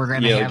debate that we're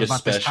going to Yeah, have like a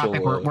about this special,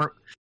 topic,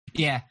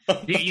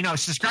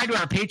 subscribe to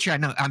our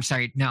Patreon. No, I'm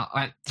sorry. No,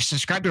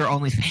 subscribe to our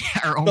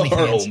OnlyFans. Our our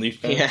OnlyFans.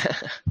 OnlyFans.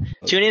 Yeah,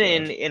 tune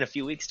in a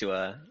few weeks to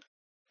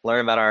learn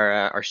about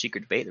our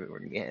secret debate that we're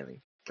going to be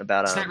having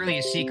about. It's not really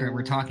a secret.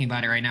 We're talking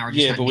about it right now. We're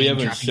just Yeah, not but we name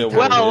haven't dropping said the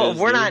what topic. it Well, is,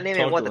 we're dude. not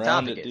naming Talk what the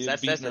around topic it, is. dude.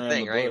 That's Beating the around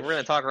thing, the right? bush. We're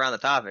going to talk around the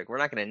topic. We're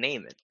not going to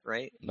name it,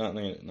 right? Not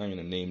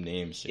gonna name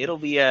names. Here. It'll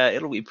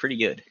be pretty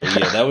good. But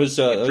yeah, that was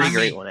Pretty I mean,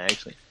 great one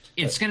actually.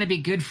 It's going to be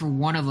good for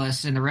one of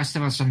us, and the rest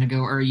of us are going to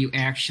go, are you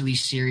actually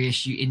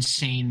serious, you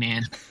insane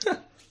man?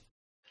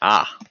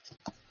 Ah,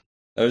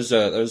 that was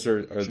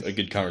a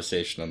good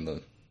conversation on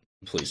the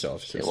police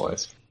officer It stuff.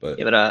 was. But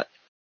yeah, but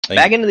I-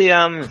 back into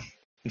the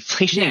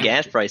inflation and Yeah.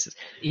 gas prices.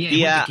 Yeah,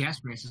 Yeah. with the gas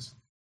prices.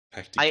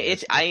 back to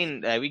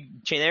gas. We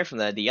changed there from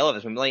the yellow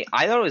vest movement. Like,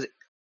 I thought it was.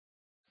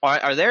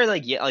 Are there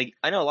like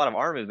I know a lot of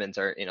our movements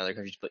are in other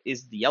countries, but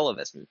is the yellow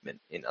vest movement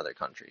in other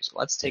countries?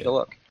 Let's take a Yeah.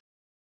 look.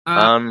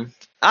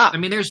 I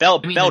mean, there's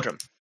Belgium.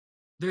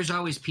 There's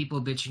always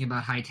people bitching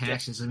about high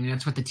taxes. I mean,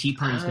 that's what the Tea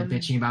Party's been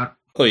bitching about.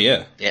 Oh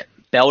yeah,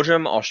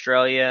 Belgium,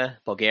 Australia,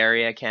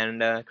 Bulgaria,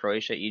 Canada,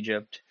 Croatia,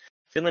 Egypt,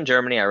 Finland,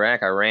 Germany,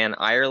 Iraq, Iran,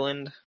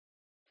 Ireland,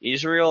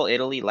 Israel,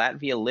 Italy,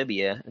 Latvia,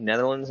 Libya,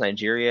 Netherlands,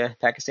 Nigeria,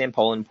 Pakistan,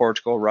 Poland,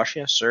 Portugal,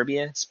 Russia,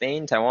 Serbia,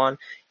 Spain, Taiwan,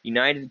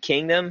 United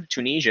Kingdom,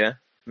 Tunisia,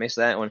 missed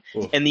that one,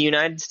 Oof. and the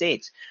United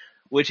States,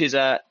 which is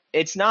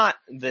it's not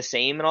the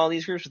same in all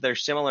these groups, but they're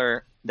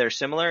similar. They're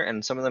similar,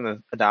 and some of them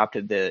have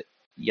adopted the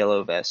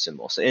yellow vest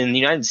symbol. So in the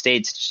United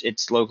States,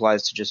 it's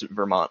localized to just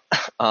Vermont.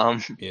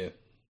 yeah.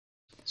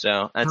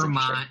 So that's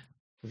Vermont. interesting.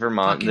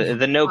 Vermont, Fucking-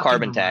 the no fucking carbon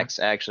Vermont. tax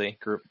actually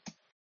group.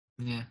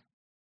 Yeah.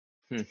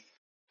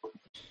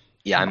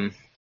 Yeah, I'm.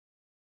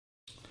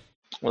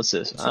 What's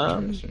this? That's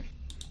interesting.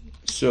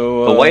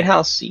 So The White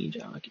House siege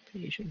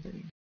occupation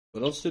thing.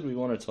 What else did we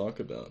want to talk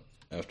about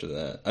after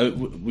that?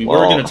 We were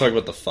Well- going to talk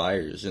about the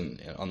fires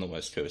on the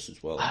West Coast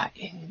as well.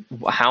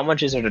 How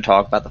much is there to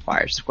talk about the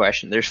fires? Is the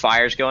question. There's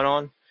fires going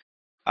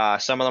on.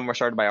 Some of them were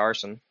started by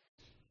arson.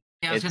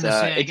 Yeah, I was It's gonna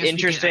say, I it's guess we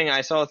interesting. could-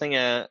 I saw a thing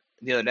the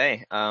other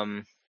day.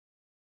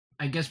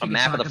 I guess a we could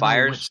map of talk the about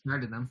fires. What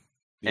started them?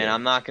 And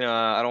I'm not gonna.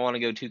 I don't want to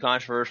go too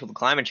controversial with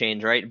climate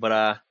change, right?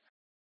 But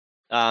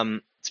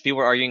so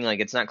people are arguing like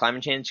it's not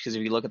climate change because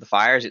if you look at the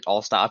fires, it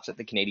all stops at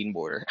the Canadian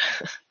border.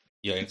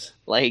 Yikes.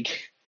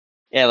 Like,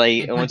 yeah, like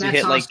Yeah, but once you that's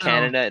hit like also-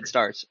 Canada, it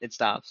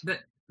stops.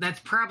 That's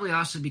probably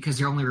also because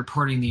they're only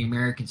reporting the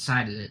American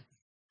side of it.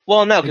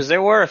 Well, no, because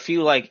there were a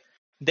few like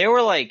there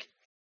were like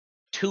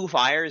 2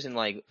 fires in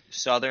like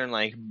southern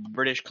like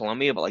British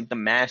Columbia, but like the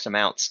mass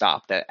amount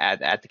stopped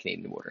at the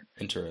Canadian border.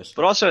 Interesting.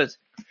 But also,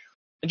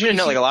 did you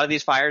know like a lot of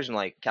these fires in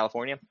like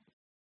California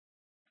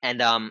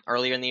and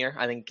earlier in the year,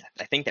 I think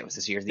that was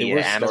this year, They the were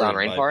Amazon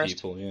started by rainforest.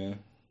 people, yeah.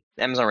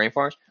 The Amazon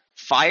rainforest.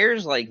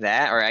 Fires like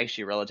that are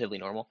actually relatively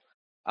normal.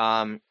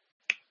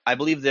 I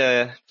believe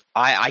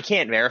I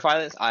can't verify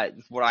this.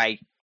 What I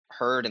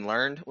heard and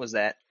learned was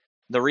that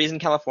the reason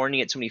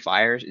California gets so many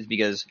fires is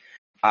because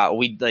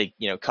we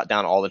cut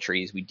down all the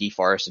trees. We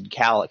deforested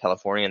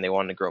California, and they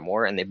wanted to grow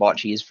more, and they bought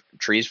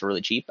trees for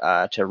really cheap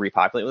to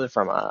repopulate with it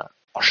from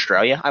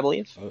Australia, I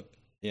believe.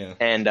 Yeah.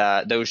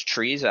 And those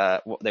trees,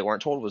 what they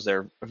weren't told was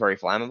they're very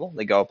flammable.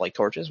 They go up like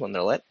torches when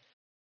they're lit.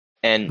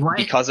 And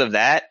because of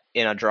that,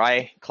 in a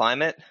dry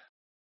climate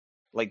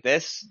like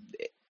this,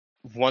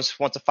 once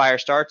a fire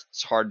starts,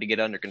 it's hard to get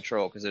under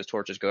control because those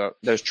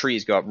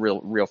trees go up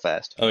real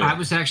fast. Oh, yeah. I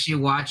was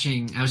actually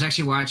watching a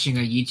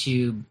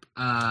YouTube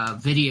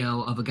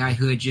video of a guy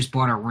who had just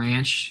bought a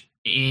ranch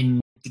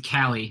in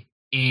Cali,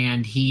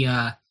 and he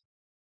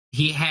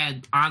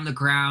had on the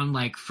ground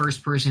like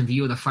first person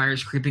view of the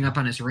fires creeping up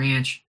on his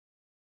ranch.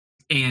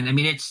 And I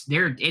mean, it's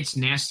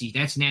nasty.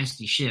 That's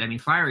nasty shit. I mean,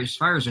 fires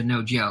are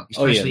no joke,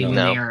 especially when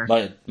they are.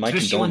 My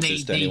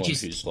condolences to anyone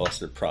who's lost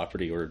their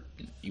property or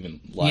even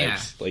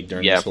lives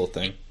during this whole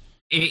thing.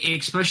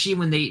 Especially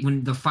when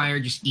the fire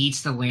just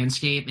eats the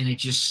landscape and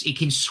it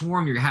can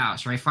swarm your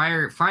house, right?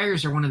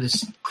 Fires are one of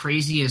the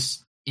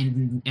craziest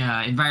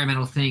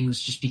environmental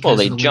things just because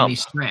of the way they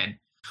spread.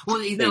 Well,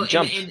 they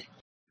jump.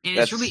 And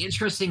it's really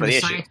interesting the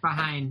science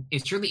behind.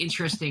 It's really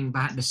interesting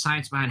the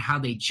science behind how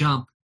they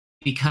jump,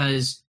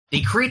 because they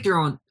create their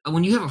own.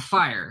 When you have a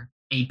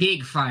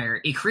big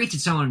fire, it creates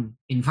its own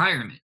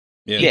environment.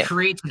 Yeah. It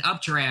creates an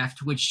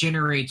updraft, which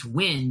generates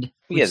wind.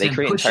 Which they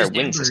create entire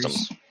wind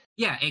systems.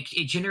 Yeah,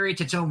 it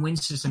generates its own wind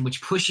system,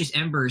 which pushes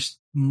embers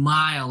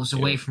miles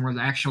away from where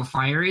the actual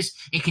fire is.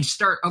 It can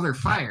start other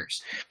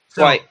fires.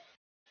 So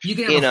you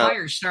can have a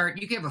fire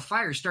start. You can have a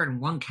fire start in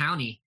one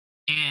county,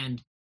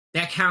 and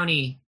that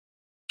county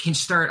can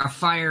start a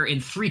fire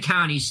in 3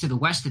 counties to the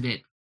west of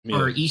it.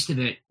 Or east of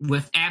it,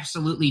 with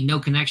absolutely no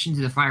connection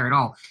to the fire at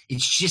all.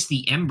 It's just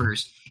the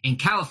embers. And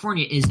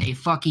California is a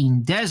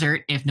fucking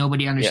desert, if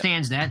nobody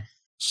understands that.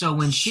 So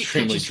when shit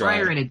catches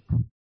fire in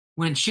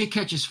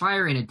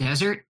a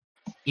desert,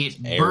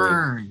 it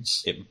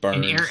burns. It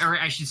burns. Or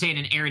I should say in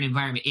an arid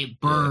environment, it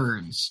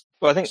burns.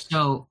 Well, I think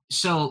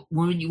so.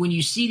 When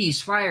you see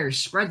these fires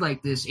spread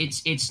like this,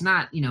 it's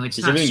not it's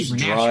not everything's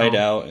supernatural. Dried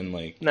out and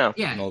it's not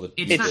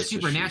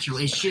supernatural.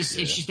 It's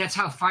just that's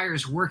how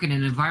fires work in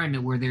an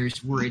environment where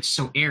it's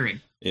so arid.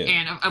 Yeah.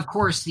 And of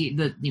course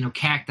the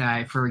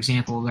cacti, for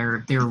example,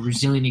 they're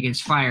resilient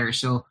against fire.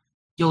 So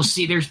you'll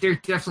see there's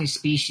definitely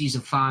species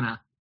of fauna.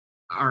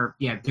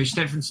 There's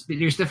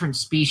different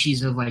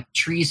species of like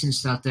trees and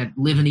stuff that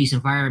live in these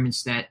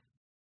environments that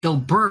they'll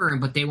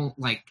burn, but they won't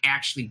like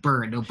actually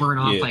burn. They'll burn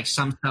off like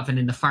some stuff, and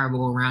then the fire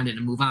will go around it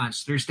and move on.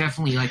 So there's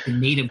definitely like the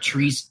native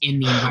trees in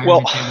the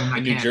environment. Well,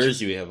 in New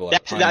Jersey, we have a lot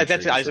of pine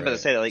trees. I was about to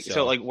say,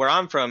 so where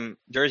I'm from,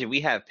 Jersey,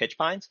 we have pitch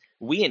pines.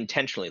 We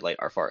intentionally light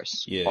our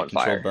forests on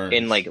fire. Burns.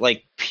 In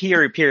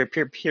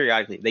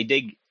periodically, they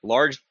dig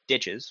large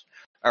ditches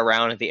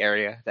around the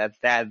area that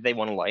they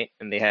want to light,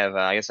 and they have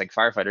I guess like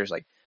firefighters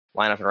like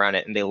line up around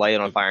it, and they light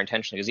it on fire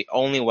intentionally, because the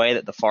only way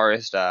that the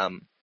forest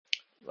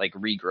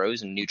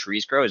regrows and new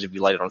trees grow is if you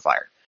light it on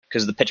fire,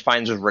 because the pitch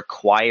pines would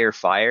require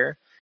fire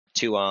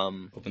to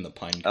open the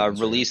pine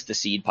cones, release the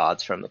seed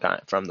pods from the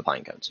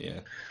pine cones. Yeah.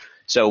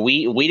 So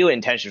we do it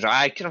intentionally.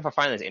 I kind of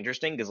find this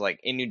interesting because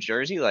like in New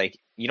Jersey, like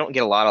you don't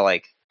get a lot of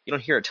you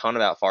don't hear a ton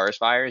about forest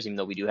fires, even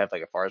though we do have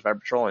like a forest fire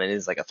patrol and it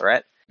is like a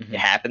threat. Mm-hmm. It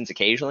happens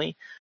occasionally,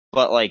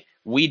 but like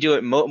we do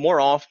it more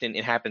often.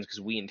 It happens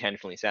because we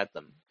intentionally set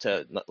them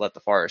to let the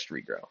forest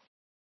regrow.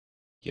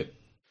 Yep.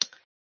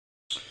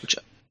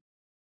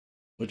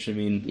 Which I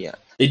mean,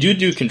 they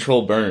do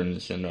control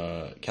burns in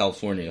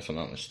California, if I'm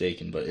not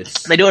mistaken, but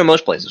they do it in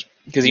most places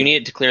because you need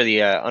it to clear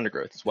the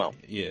undergrowth as well.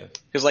 Yeah,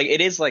 because like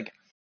it is like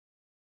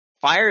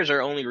fires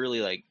are only really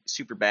like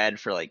super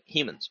bad for like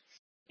humans.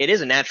 It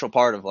is a natural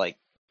part of like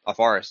a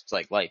forest. It's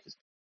like life is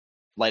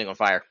lighting on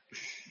fire.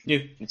 Yeah,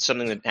 it's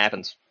something that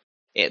happens.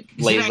 It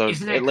lays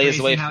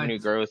the way for new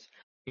growth.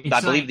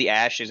 I believe the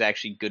ash is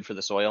actually good for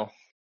the soil.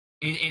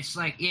 It's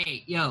like,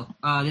 hey,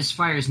 this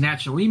fire is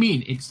natural. What do you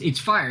mean? It's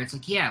fire. It's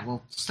like, yeah,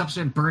 well, stuff's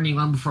been burning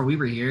long before we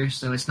were here,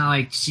 so it's not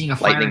like seeing a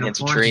fire in a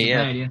forest is a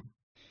bad idea.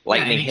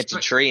 Lightning hits a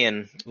tree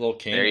and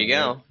volcano. There you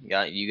go.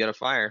 You got a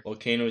fire.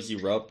 Volcanoes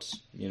erupt.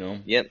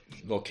 Yep.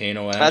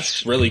 Volcano ash.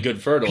 That's really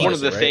good fertilizer. One of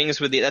the things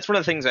that's one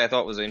of the things I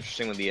thought was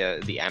interesting with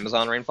the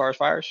Amazon rainforest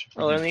fires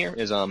earlier in the year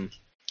is if you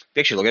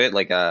actually look at it,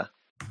 like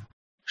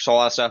saw a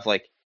lot of stuff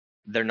like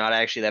they're not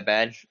actually that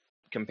bad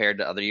compared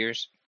to other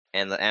years,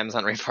 and the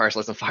Amazon rainforest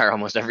lights on fire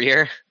almost every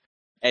year.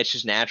 It's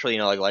just naturally,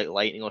 like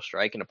lightning will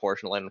strike and a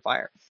portion will light on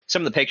fire.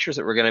 Some of the pictures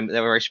that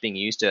were actually being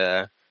used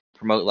to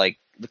promote like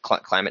the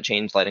climate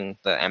change, lighting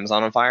the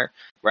Amazon on fire,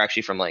 were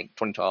actually from like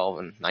 2012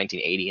 and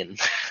 1980 and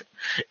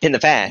in the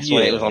past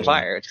when it was on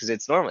fire, because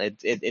it's normal.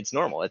 It's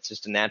normal. It's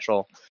just a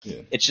natural.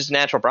 Yeah. It's just a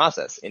natural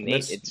process.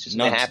 It's just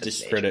not happens.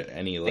 to discredit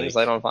any like things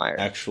light on fire.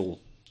 actual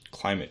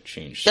climate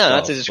change. No, stuff,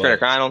 not to discredit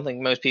crime. I don't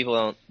think most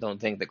people don't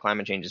think that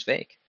climate change is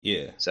fake.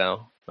 Yeah.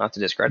 So not to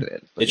discredit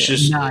it. But It's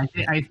just No,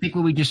 I think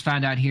what we just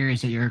found out here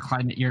is that you're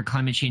a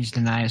climate change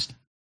denialist.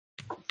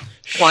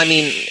 well, I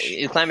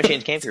mean, climate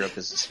change came through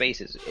because space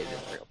isn't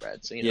real,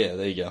 Brad. So yeah.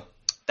 There you go.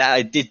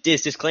 that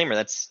this disclaimer.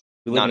 That's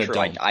We live not in a true.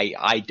 dome.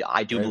 I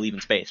do Right. believe in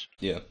space.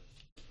 Yeah.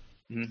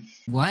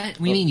 What?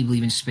 We mean you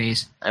believe in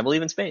space, I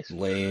believe in space.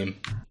 Lame.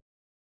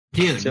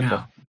 dude?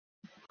 Simple.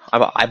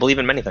 No. I believe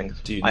in many things.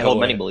 Dude, I no hold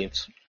way. many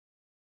beliefs.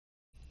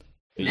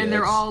 Yeah, And they're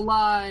it's- all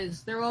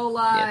lies. They're all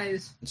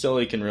lies. It's all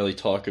we can really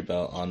talk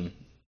about on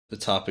the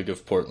topic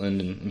of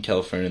Portland and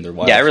California and their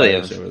wildfires Yeah, it really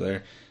is. over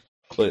there.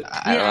 But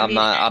Yeah, I mean,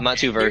 I'm not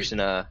too versed in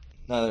neither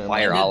am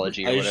I.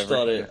 fireology or I just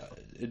whatever. thought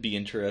it'd be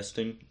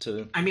interesting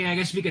to. I mean, I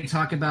guess we could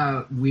talk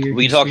about weird.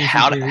 We talk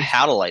conspiracy theories.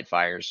 how to light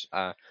fires.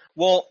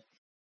 Well,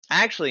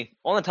 actually,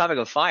 on the topic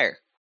of fire,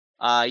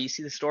 you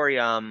see the story.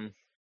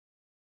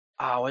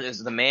 What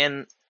is it?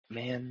 The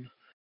man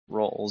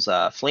rolls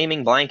a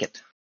flaming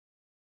blanket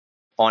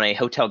on a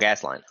hotel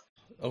gas line.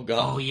 Oh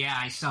God. Oh yeah,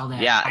 I saw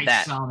that. Yeah, I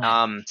that. saw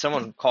that.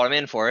 Someone called him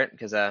in for it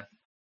because.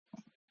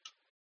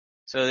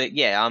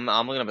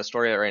 I'm looking up a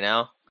story of it right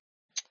now.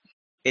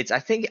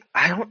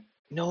 I don't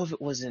know if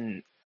it was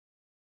in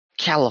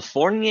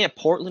California,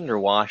 Portland, or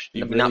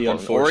Washington. Be Not really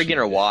Portland, Oregon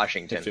or unfortunate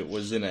Washington. if it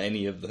was in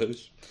any of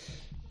those.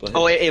 But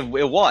Oh, it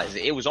was.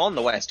 It was on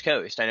the West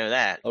Coast. I know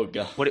that. oh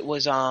God. But it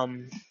was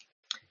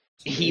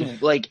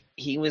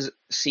he was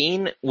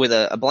seen with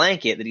a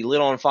blanket that he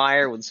lit on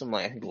fire with some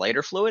like I think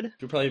lighter fluid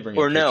Could probably bring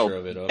or a picture no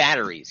of it up.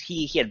 batteries.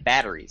 He had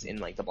batteries in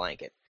like the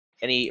blanket,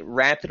 and he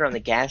wrapped it around the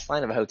gas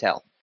line of a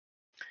hotel.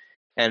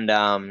 And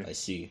I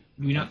see.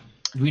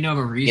 Do we know of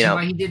a reason you know-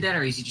 why he did that,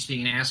 or is he just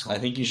being an asshole? I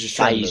think he's just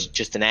trying he's to.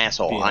 just an be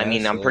asshole. an I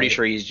mean, I'm asshole. pretty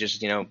sure he's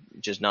just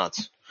just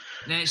nuts.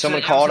 So, Someone I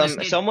was called gonna him.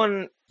 say-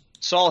 Someone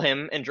saw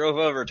him and drove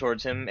over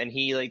towards him, and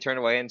he like turned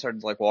away and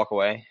started to like walk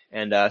away.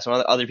 And some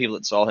other people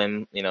that saw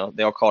him, they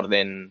all called it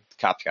in. The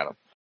cops got him.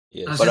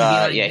 Yeah. I was But gonna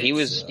be like, yeah, he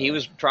it's,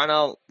 was trying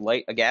to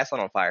light a gas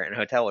line on fire in a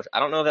hotel, which I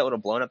don't know if that would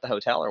have blown up the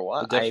hotel or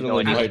what. It I have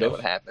no definitely idea might what that have.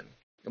 would happen.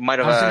 It might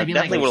I was gonna have be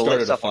definitely like- would have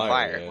lit Started a stuff on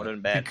fire, fire. yeah. Would have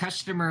been the bad.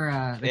 customer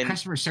And-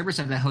 customer service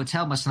of that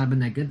hotel must not have been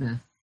that good then.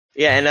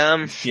 Yeah, and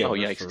Yeah, oh but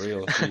yikes. for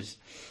real. Jeez.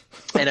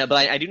 And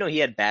but I do know he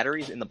had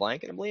batteries in the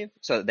blanket, I believe,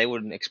 so that they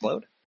wouldn't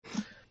explode.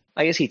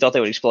 I guess he thought they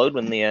would explode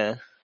when they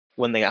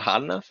got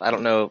hot enough. I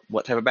don't know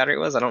what type of battery it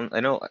was. I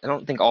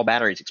don't think all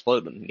batteries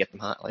explode when you get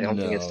them hot. Like I don't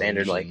think it's No,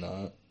 standard usually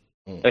like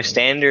not. they're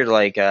standard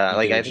like they I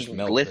would think just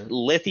melt, right?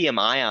 lithium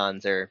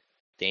ions are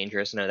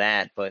dangerous. I know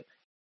that, but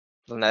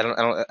I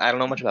don't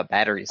know much about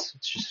batteries.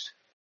 It's just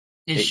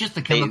It's just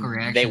a chemical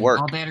reaction. they work.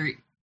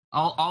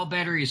 All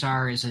batteries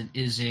are is an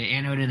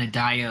anode and a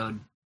diode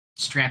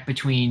strapped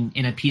between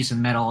in a piece of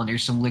metal, and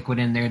there's some liquid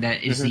in there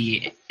that is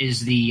the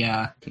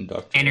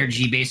Conductor.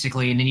 energy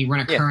basically, and then you run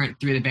a Yeah. current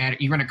through the battery.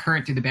 You run a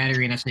current through the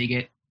battery, and that's how you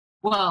get.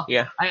 Well,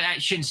 Yeah. I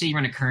shouldn't say you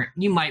run a current.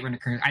 You might run a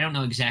current. I don't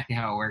know exactly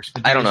how it works,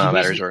 but I don't know how you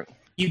batteries basically- work.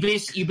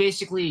 You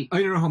basically.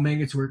 I don't know how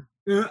magnets work.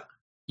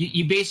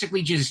 You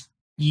basically just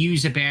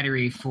use a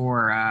battery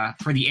for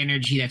the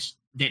energy that's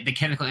the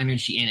chemical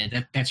energy in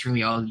it. That's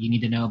really all you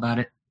need to know about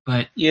it.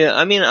 But Yeah,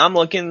 I mean, I'm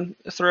looking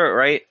through it,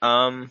 right?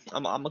 I'm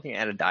looking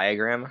at a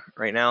diagram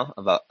right now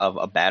of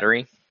a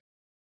battery,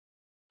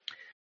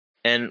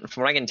 and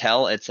from what I can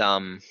tell, it's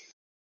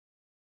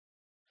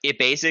it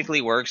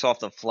basically works off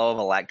the flow of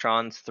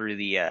electrons through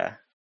the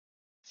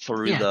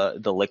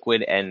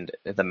liquid and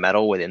the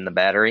metal within the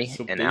battery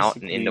So and out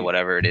and basically- into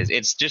whatever it is.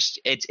 It's just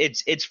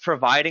it's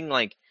providing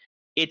like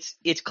it's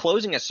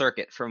closing a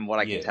circuit from what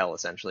I can Yeah. tell.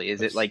 Essentially, is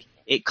That's- it like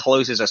it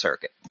closes a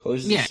circuit?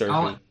 Closes Yeah, the circuit.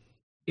 all-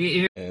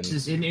 it and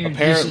introduces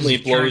apparently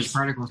charged blows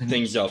particles in it.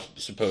 things up,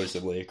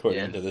 supposedly, according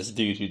Yeah. to this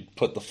dude who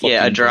put the fucking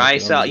Yeah, a dry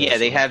blanket on cell. the Yeah,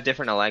 they gas have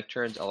different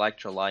electrodes,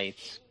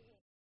 electrolytes.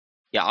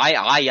 Yeah,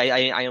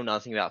 I know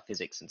nothing about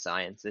physics and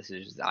science. This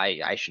is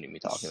I shouldn't be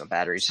talking about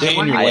batteries. Stay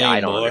in your I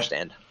lane, don't boy.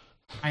 understand.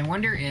 I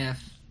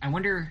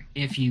wonder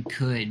if you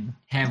could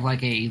have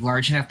like a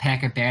large enough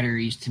pack of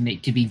batteries to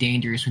be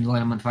dangerous when you light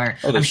them on fire.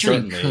 Oh, there I'm sure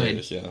you certainly could,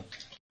 is, yeah.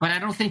 but I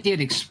don't think they'd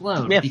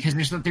explode Yeah. because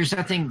there's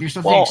nothing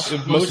Well,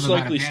 explosive It most about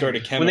a likely start a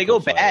battery. chemical When they go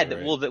fire, bad,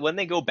 right? when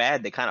they go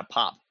bad, they kind of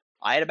pop.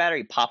 I had a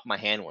battery pop my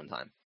hand one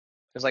time.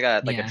 It was like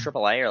a Yeah.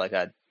 AAA or like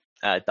a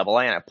double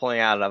A, and I pulling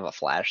it out of a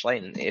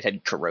flashlight, and it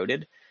had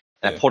corroded.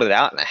 And Yeah. I pulled it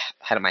out, and I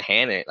had it in my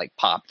hand, and it like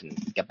popped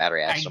and got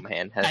battery acid on my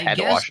hand. I Had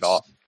to wash it guess-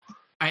 off.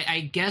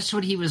 I guess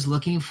what he was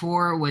looking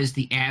for was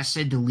the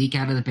acid to leak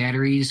out of the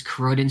batteries,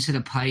 corrode into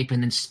the pipe,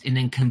 and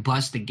then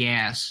combust the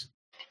gas.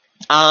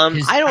 I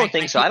 'Cause don't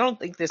think so. I I don't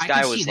think this I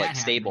guy could was see like that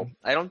stable. happening.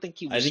 I don't think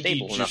he I was think he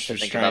stable enough just to was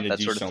think trying about to that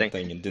do sort of thing.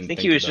 something and didn't I think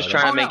think he was just about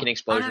it. trying to make an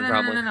explosion,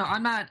 probably. No.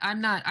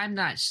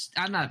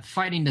 I'm not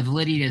fighting the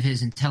validity of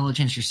his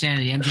intelligence or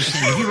sanity. I'm just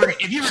saying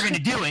if you were going to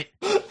do it,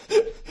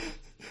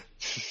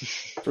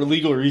 For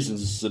legal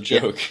reasons, this is a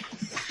joke.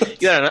 You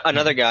got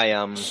another guy,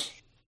 and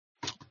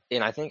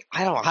I think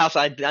I don't know how.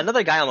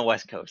 Another guy on the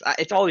West Coast.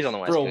 It's always on the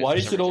West Coast. Bro, why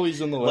is it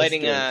always on the West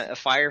lighting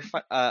Coast?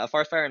 a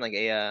forest fire in like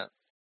a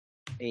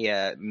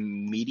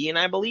median,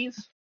 I believe.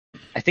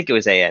 I think it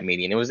was a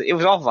median. It was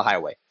off of a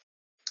highway.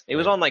 It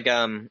was on like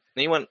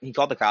he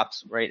called the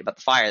cops right about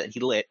the fire that he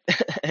lit,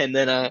 and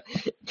then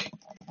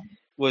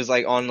was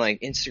like on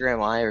like Instagram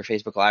Live or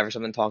Facebook Live or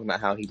something talking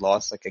about how he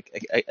lost like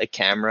a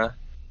camera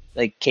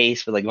like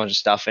case with like a bunch of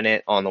stuff in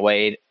it on the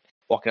way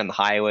walking on the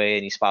highway,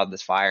 and he spotted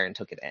this fire and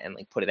took it and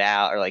like put it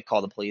out or like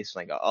called the police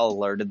and like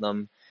alerted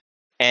them.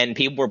 And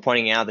people were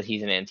pointing out that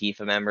he's an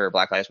Antifa member or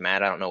Black Lives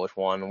Matter. I don't know which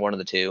one of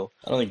the two.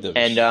 I don't think that.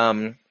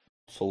 And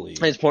fully.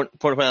 I just point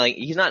like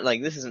he's not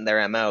like this isn't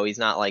their MO. He's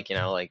not like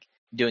like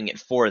doing it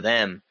for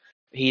them.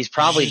 He's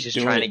probably just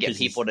trying to get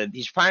people to.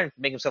 He's trying to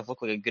make himself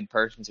look like a good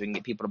person so he can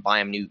get people to buy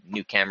him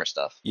new camera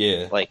stuff.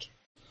 Yeah, like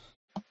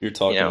you were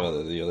talking about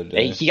it the other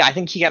day. I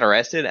think he got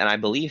arrested, and I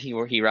believe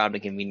he robbed a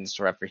convenience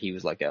store after he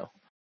was let go.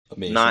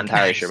 Amazing. Not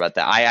entirely sure about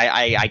that.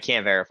 I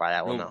can't verify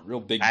that one though.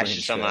 Real big. That's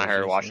just something I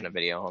heard watching a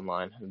video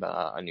online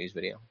about a news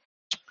video.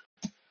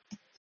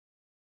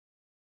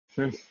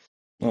 Oh,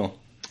 a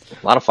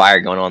lot of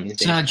fire going on these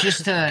days. So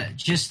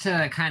just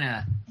to kind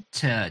of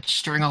to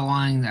string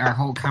along our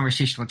whole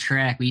conversational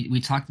track,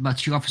 we talked about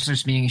 2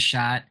 officers being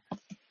shot,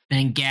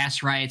 then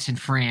gas riots in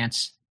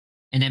France,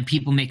 and then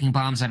people making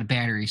bombs out of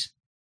batteries.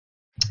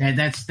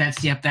 That's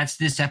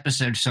this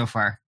episode so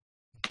far.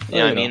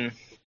 Yeah, I mean,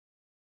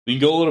 we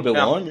can go a little bit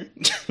longer.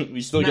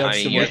 We still got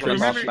some more to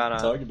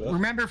talk about.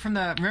 Remember from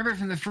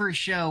the first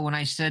show when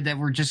I said that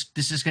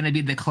this is going to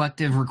be the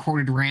collective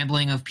recorded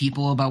rambling of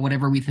people about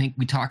whatever we think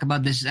we talk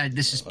about. This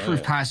is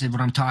proof positive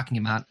what I'm talking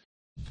about.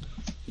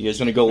 You guys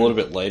want to go a little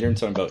bit lighter and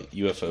talk about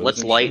UFOs?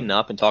 Let's lighten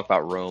up and talk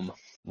about Rome.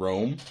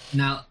 Rome?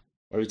 No.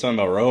 Why are we talking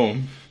about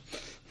Rome?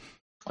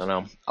 I don't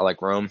know. I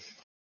like Rome.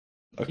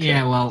 Okay.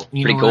 Yeah, well,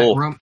 you know cool.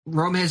 what?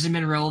 Rome hasn't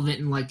been relevant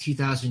in like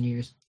 2,000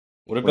 years.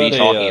 What are you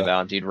talking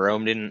about, dude?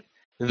 Rome didn't.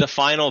 The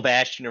final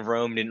bastion of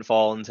Rome didn't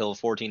fall until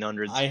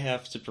 1400s. I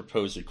have to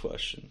propose a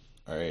question.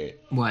 All right.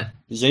 What?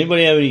 Does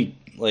anybody have any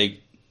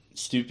like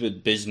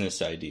stupid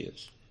business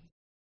ideas?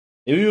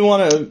 Maybe we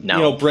want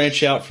to,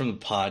 branch out from the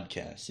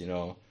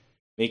podcast.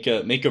 Make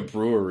a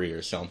brewery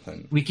or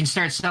something. We can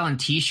start selling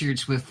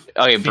T-shirts with.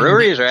 Okay,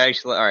 breweries are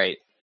actually all right.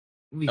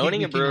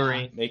 Owning a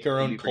brewery, make our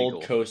own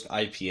Cold Coast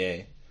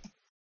IPA.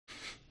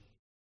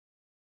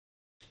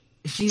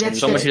 See, that's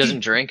someone who doesn't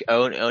drink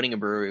owning a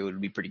brewery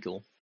would be pretty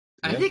cool.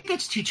 I think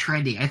that's too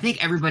trendy. I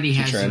think everybody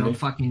has their own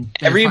fucking.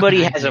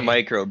 Everybody has a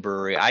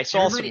microbrewery. I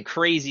saw some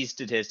crazy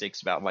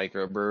statistics about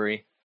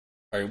microbrewery.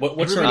 All right,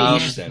 what's our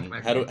niche then?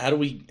 How do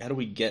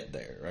we get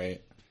there?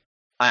 Right.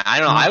 I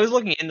don't know. I was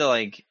looking into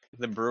like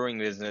the brewing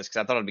business because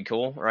I thought it'd be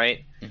cool,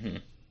 right? Mm-hmm.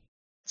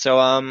 So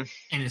and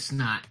it's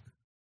not.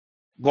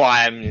 Well,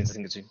 I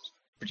think it's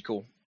pretty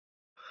cool.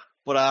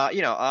 But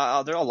there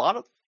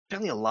are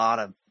definitely a lot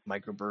of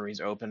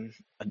microbreweries open.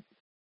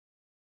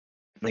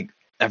 Like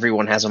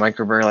everyone has a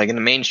microbrewery. Like in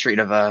the main street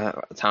of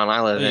a town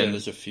I live in,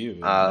 there's a few.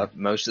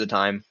 Most of the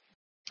time,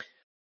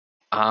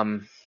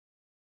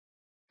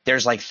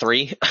 there's like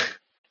 3,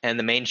 and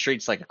the main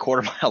street's like a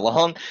quarter mile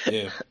long.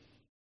 Yeah.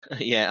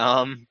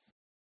 Yeah.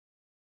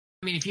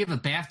 I mean, if you have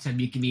a bathtub,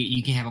 you can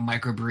have a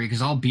microbrewery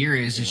because all beer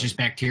is just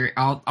bacteria.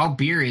 All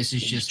beer is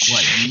just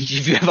what.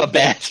 If you have a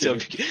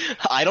bathtub,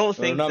 I don't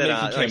think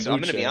that. So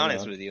I'm going to be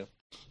honest with you.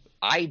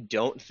 I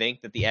don't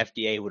think that the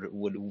FDA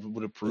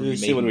would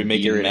approve making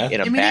beer in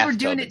a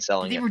bathtub and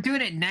selling it. They were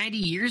doing it 90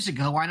 years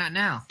ago. Why not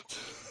now?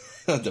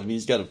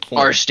 He's got a point.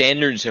 Our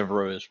standards have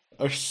rose.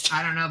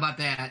 I don't know about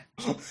that.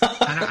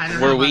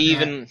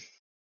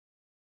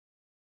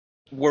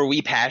 Were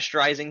we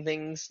pasteurizing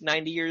things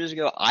 90 years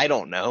ago? I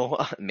don't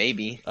know.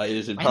 Maybe.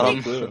 Is it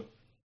true?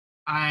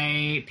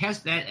 I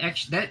passed that.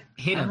 Actually, that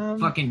hit a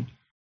fucking.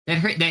 That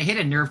hit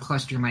a nerve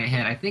cluster in my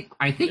head. I think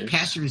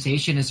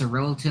pasteurization is a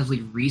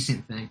relatively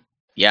recent thing.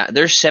 Yeah,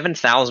 there's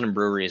 7,000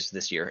 breweries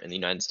this year in the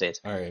United States.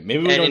 All right,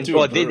 maybe we don't do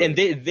a brewery. And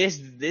this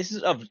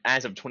is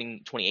as of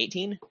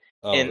 2018,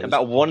 and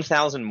about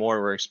 1,000 more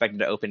were expected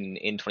to open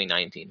in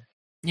 2019.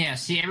 Yeah,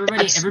 see,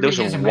 everybody those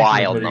has are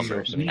wild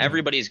numbers.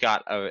 Everybody's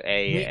got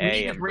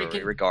a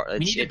brewery. Regardless,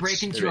 we need to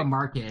break into a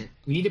market.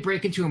 We need to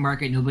break into a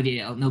market nobody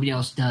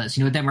else does.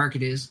 You know what that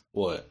market is?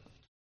 What?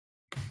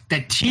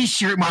 The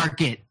T-shirt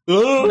market.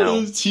 Oh,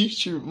 no.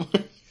 T-shirt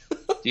market.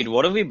 Dude,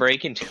 what if we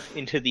break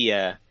into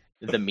the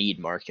mead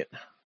market?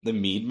 The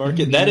mead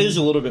market? That is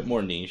a little bit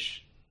more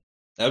niche.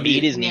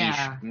 Mead is niche.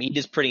 Mead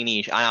is pretty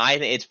niche. I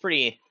think it's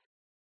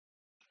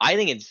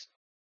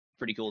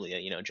pretty cool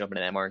to jump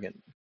into that market.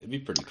 It'd be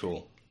pretty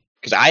cool.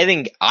 Because I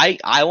think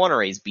I want to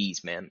raise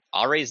bees, man.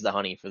 I'll raise the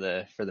honey for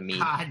the mead.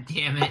 God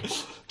damn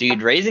it,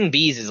 dude! Raising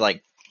bees is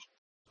like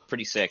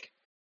pretty sick.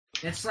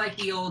 That's like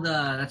the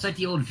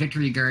old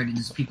victory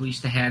gardens people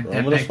used to have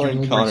back in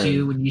World War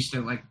II when you used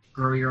to like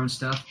grow your own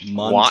stuff.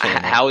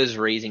 How is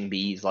raising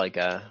bees like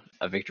a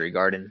victory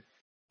garden?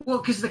 Well,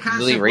 because the concept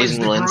really raising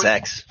little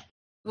insects.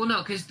 Well, no,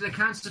 because the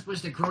concept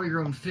was to grow your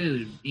own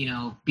food.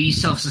 Be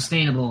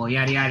self-sustainable.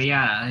 Yada yada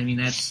yada. I mean,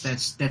 that's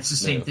the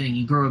same thing.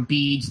 You grow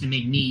beads to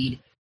make mead.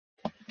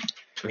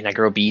 I mean, I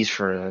grow bees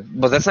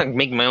but that's not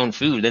making my own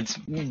food. That's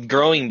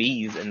growing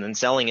bees and then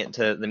selling it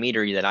to the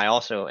meadery that I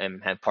also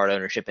have part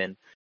ownership in,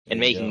 and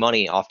making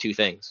money off two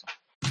things.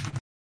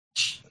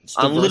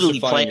 I'm literally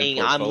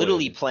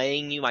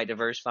playing you by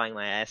diversifying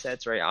my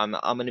assets, right? I'm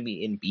going to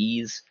be in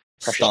bees,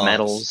 precious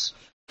metals,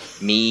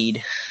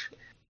 mead.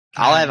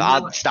 I'll have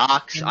odd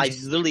stocks.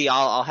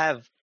 I'll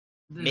have.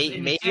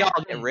 Maybe I'll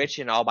get rich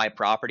and I'll buy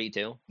property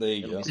too. There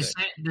you go.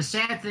 The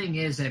sad thing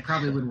is that it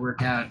probably would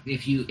work out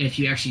if you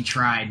actually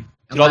tried.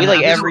 I'll be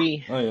like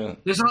every. Oh yeah.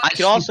 I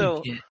could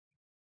also be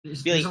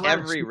like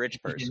every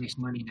rich person. Makes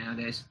money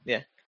nowadays.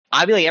 Yeah,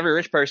 I'd be like every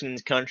rich person in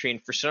this country,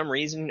 and for some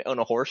reason own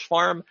a horse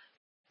farm.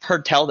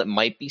 Heard tell that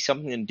might be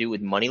something to do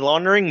with money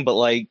laundering, but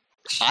like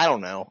I don't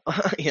know.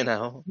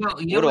 Well,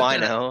 what do I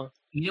know?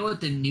 You know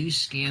what the new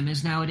scam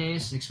is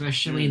nowadays,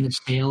 especially in the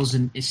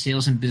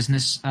sales and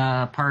business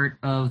part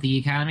of the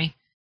economy?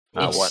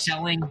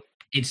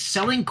 It's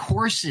selling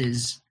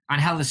courses on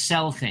how to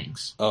sell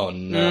things. Oh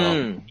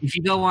no! If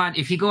you go on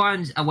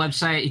a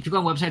website,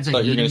 websites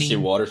like you're gonna see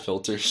water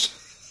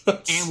filters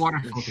and water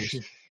filters.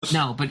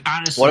 No, but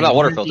honestly, what about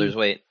water filters?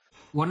 Wait,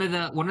 one of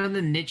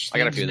the niche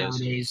things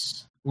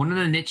nowadays. One of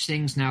the niche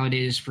things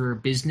nowadays for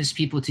business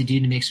people to do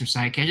to make some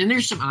side cash, and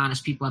there's some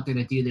honest people out there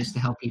that do this to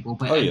help people,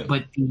 but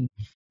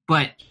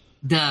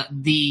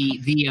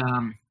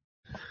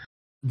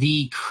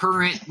the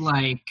current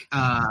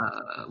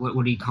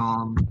what do you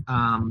call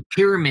them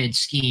pyramid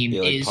scheme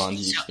is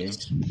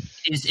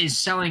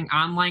selling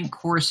online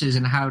courses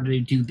on how to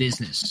do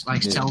business,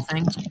 sell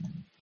things.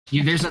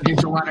 There's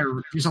a lot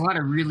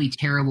of really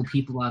terrible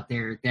people out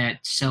there that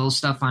sell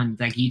stuff on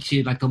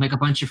YouTube. They'll make a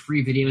bunch of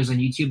free videos on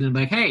YouTube and be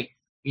like, hey,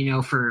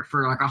 for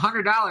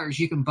 $100,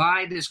 you can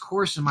buy this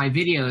course in my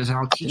videos, and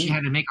I'll teach you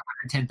how to make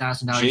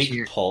 $110,000 a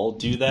year. Jake Paul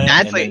do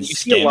that? That's you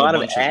see a lot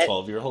of ads.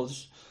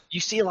 12-year-olds. You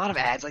see a lot of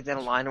ads like that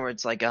online, where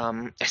it's like,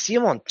 I see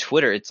them on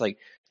Twitter. It's like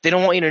they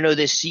don't want you to know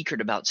this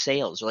secret about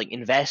sales or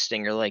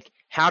investing or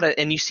how to.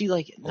 And you see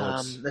of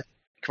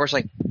course,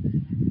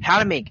 how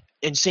to make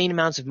insane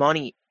amounts of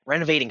money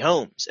renovating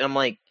homes. And I'm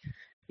like,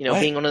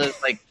 being one of those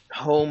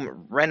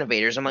home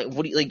renovators, I'm like,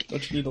 what do you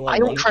I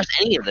don't trust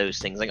any of those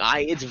things.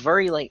 It's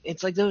very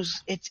it's one of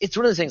those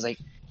things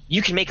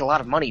you can make a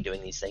lot of money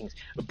doing these things,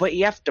 but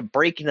you have to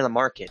break into the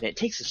market, and it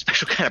takes a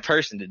special kind of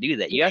person to do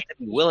that. You have to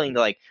be willing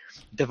to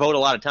devote a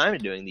lot of time to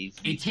doing these.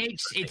 It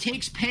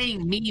takes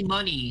paying me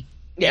money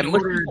in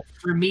order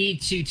for me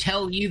to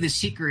tell you the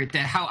secret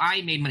that how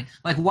I made money.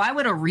 Why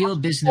would a real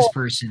business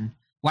person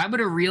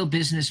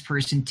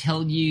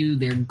tell you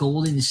their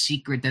golden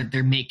secret that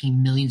they're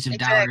making millions of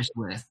dollars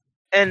with?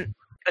 And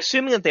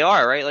assuming that they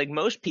are, right?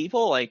 Most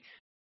people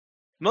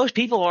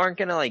aren't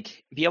gonna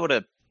be able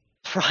to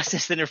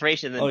process that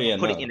information and then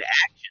put it into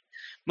action.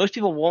 Most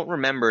people won't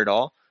remember it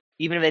all,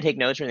 even if they take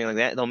notes or anything like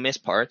that. They'll miss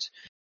parts,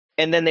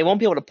 and then they won't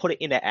be able to put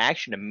it into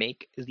action to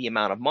make the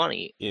amount of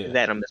money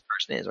that this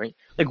person is, right?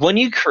 When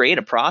you create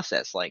a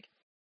process,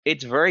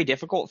 it's very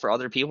difficult for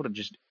other people to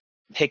just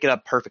pick it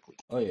up perfectly.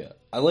 Oh yeah,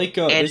 I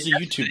there's a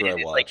YouTuber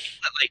I watch.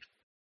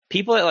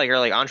 People that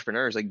are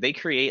entrepreneurs, they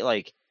create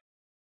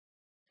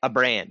a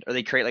brand, or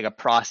they create a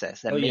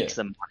process that makes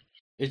them money.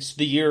 It's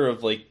the year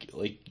of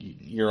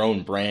your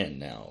own brand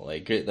now.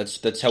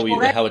 That's how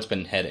how it's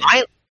been heading.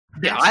 I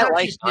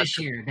like this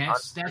year.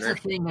 That's a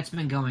thing that's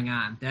been going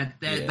on. The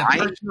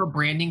personal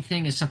branding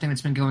thing is something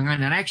that's been going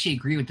on, and I actually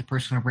agree with the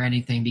personal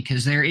branding thing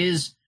because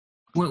there's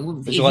a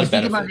lot of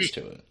benefits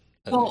to it.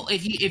 Well,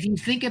 if you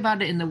think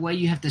about it in the way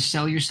you have to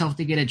sell yourself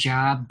to get a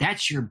job,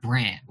 that's your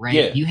brand, right?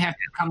 Yeah. You have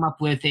to come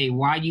up with a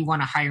why you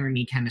want to hire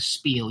me kind of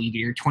spiel. You get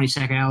your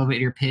 20-second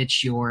elevator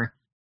pitch, your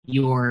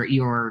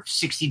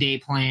 60-day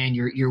plan,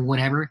 your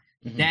whatever.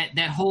 Mm-hmm.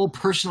 That whole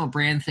personal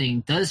brand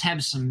thing does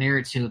have some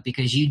merit to it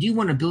because you do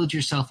want to build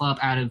yourself up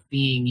out of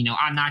being,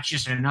 I'm not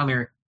just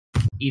another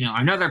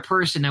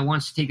person that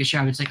wants to take a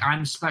shot. It's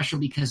I'm special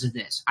because of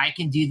this. I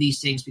can do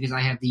these things because I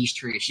have these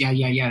traits.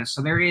 Yeah.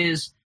 So there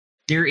is,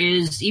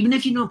 even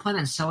if you don't plan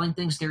on selling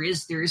things, there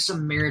is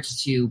some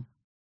merits to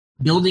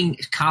building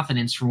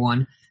confidence for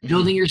one,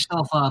 building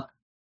yourself up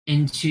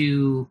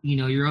into,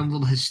 your own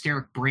little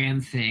hysteric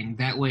brand thing.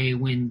 That way,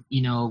 when,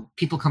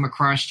 people come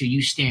across you,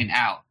 you stand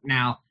out.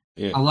 Now,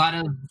 a lot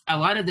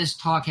of this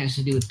talk has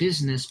to do with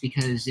business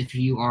because if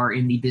you are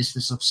in the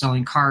business of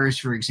selling cars,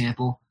 for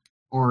example,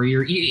 or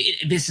your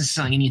business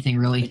selling anything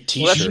really,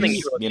 T-shirts,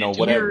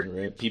 whatever,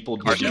 right? People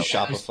do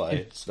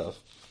Shopify stuff.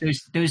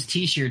 Those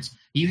T-shirts.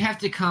 You have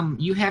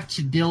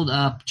to build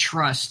up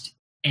trust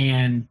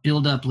and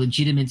build up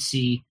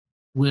legitimacy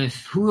with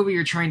whoever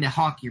you're trying to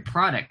hawk your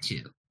product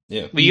to.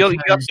 Yeah, but you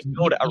have to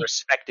build a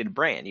respected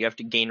brand. You have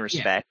to gain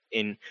respect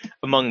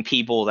among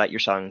people that you're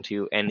selling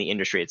to and the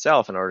industry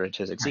itself in order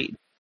to succeed.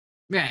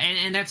 Yeah,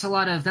 and that's a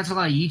lot of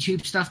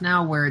YouTube stuff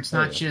now where it's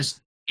not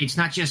just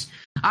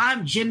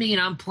I'm Jimmy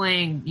and I'm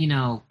playing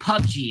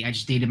PUBG. I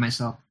just dated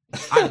myself.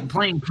 I'm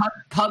playing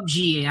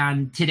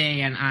PUBG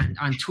today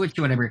on Twitch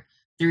or whatever.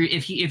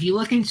 if you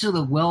look into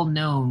the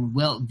well-known,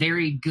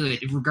 very good,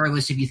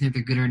 regardless if you think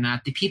they're good or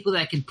not, the people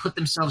that can put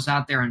themselves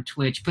out there on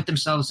Twitch, put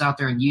themselves out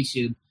there on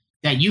YouTube,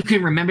 that you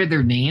can remember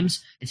their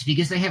names, it's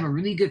because they have a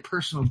really good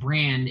personal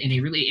brand and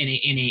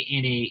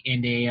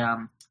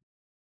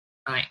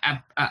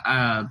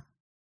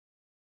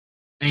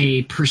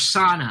a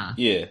persona.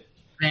 Yeah.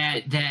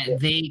 That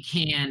they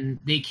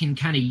can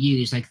kind of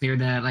use, like they're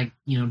the, like,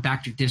 you know,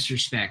 Dr.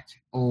 Disrespect,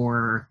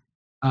 or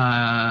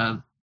I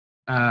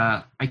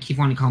keep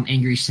wanting to call him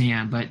Angry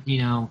Sam, but,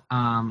 you know,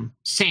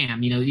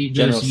 Sam, you know,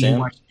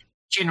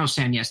 General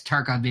Sam, yes,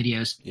 Tarkov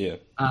videos, yeah,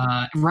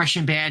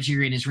 Russian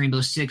Badger and his Rainbow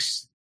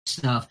Six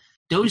stuff.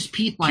 Those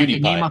people, I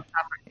can name up,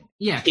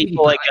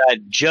 people like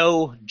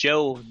Joe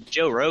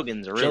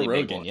Rogan's a really Joe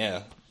big Rogan, one.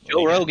 yeah.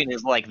 Joe Rogan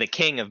is like the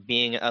king of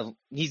being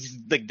he's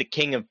like the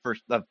king of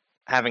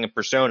having a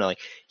persona. Like,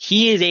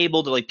 he is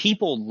able to, like,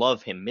 people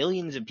love him.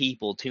 Millions of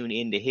people tune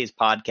into his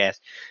podcast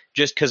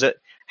just because of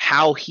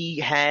how he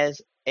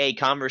has a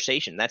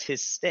conversation. That's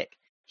his stick.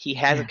 He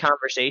has a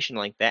conversation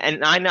like that.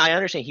 And I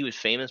understand he was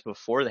famous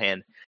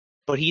beforehand,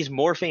 but he's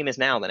more famous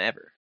now than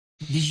ever.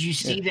 Did you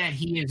see that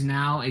he is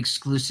now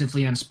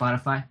exclusively on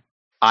Spotify?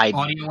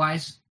 Audio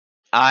wise?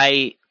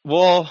 I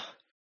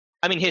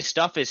mean, his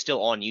stuff is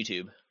still on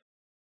YouTube.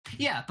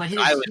 Yeah, but his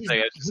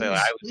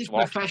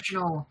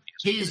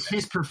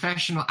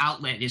professional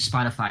outlet is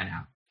Spotify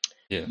now.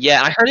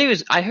 Yeah. I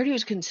heard he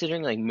was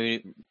considering like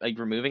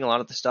removing a lot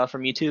of the stuff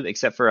from YouTube,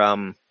 except for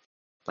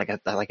like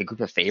a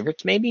group of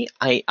favorites. Maybe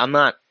I'm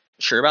not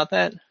sure about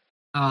that.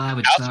 Oh, that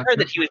would I suck. also heard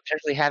that he was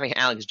potentially having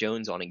Alex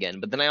Jones on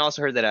again, but then I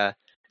also heard that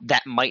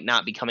that might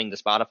not be coming to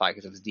Spotify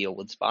because of his deal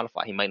with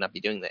Spotify. He might not be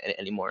doing that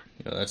anymore.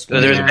 Yeah,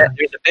 so there's a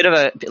bit of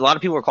a lot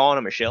of people were calling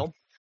him a shill.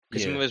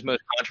 Because some of his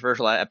most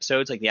controversial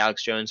episodes, like the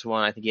Alex Jones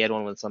one, I think he had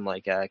one with some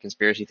like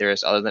conspiracy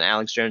theorists other than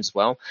Alex Jones as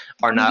well,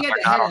 are not on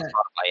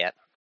Spotify yet.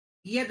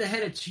 He had the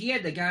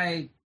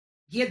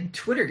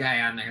Twitter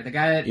guy on there. The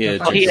guy. He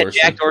had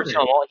Jack Dorsey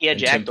on. He had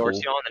Jack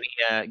Dorsey on, and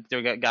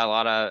he got a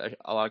lot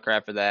of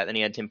crap for that. Then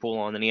he had Tim Pool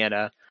on. Then he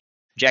had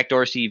Jack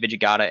Dorsey,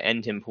 Vijagata,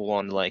 and Tim Pool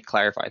on to like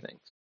clarify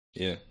things.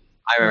 Yeah,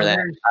 I remember that.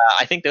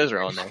 I think those are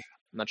on there. I'm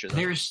not sure.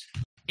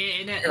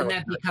 And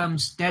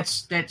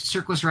that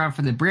circles around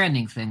for the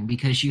branding thing,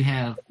 because you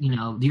have, you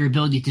know, your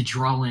ability to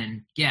draw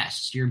in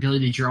guests, your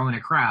ability to draw in a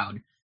crowd,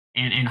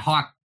 and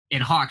hawk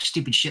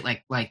stupid shit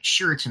like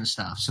shirts and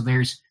stuff. So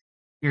there's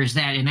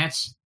that, and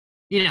that's,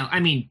 you know,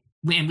 I mean,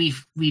 and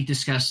we've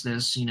discussed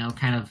this, you know,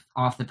 kind of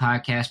off the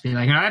podcast, being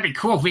like, oh, that'd be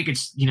cool if we could,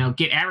 you know,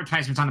 get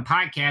advertisements on the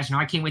podcast. You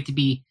know, I can't wait to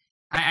be.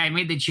 I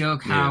made the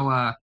joke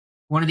how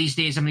one of these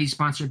days I'm gonna be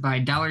sponsored by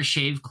Dollar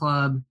Shave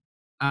Club,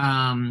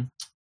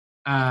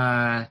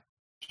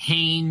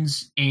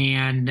 Hanes,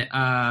 and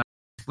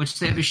what's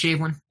the other shave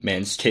one?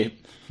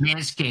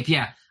 Manscaped.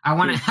 Yeah, I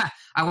want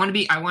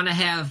to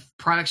have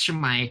products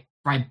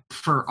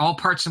for all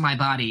parts of my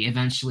body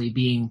eventually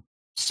being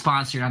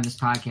sponsored on this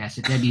podcast.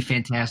 That'd be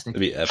fantastic.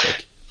 That'd be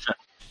epic.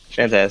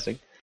 Fantastic.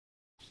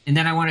 And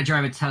then I want to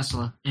drive a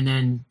Tesla, and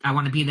then I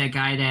want to be that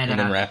guy that and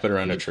then wrap it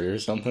around a tree or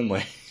something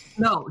like.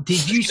 No,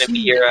 did you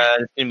see?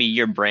 It's gonna be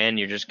your brand.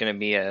 You're just gonna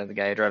be the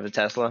guy who drives a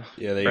Tesla.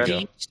 Yeah, there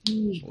you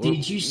go.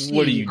 Did you see?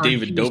 What are you,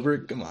 David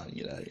Dobrik? Come on,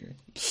 get out of here.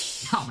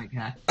 Oh my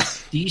god!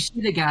 Do you see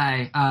the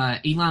guy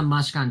Elon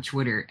Musk on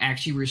Twitter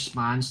actually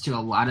responds to a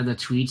lot of the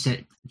tweets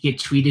that get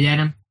tweeted at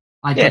him?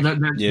 Like,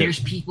 there's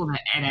people that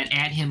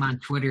add him on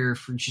Twitter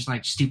for just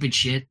like stupid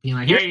shit, being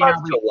like, "Hey,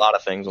 a lot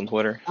of things on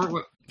Twitter."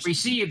 We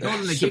see you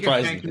building the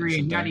Gigafactory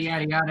and yada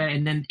yada yada,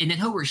 and then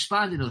he'll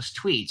respond to those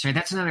tweets. Right,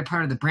 that's another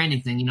part of the branding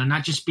thing. You know,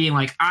 not just being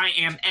like, "I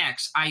am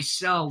X, I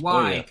sell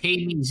Y,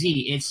 pay me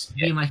Z." It's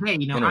being like, "Hey,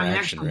 you know,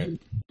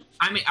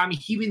 I'm a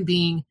human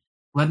being.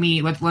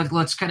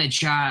 Let's kind of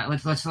chat.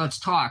 Let's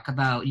talk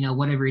about, you know,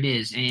 whatever it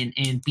is,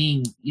 and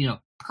being, you know,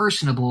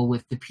 personable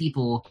with the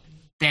people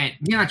that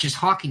you're not just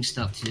hawking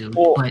stuff to,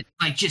 but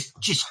like just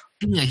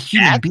being a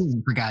human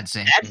being, for God's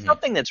sake." That's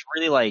something that's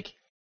really like,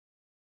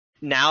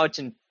 now it's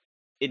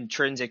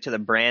intrinsic to the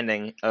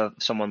branding of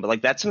someone, but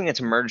like that's something that's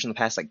emerged in the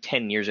past like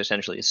 10 years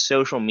essentially, is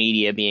social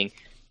media being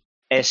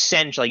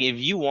essential. Like, if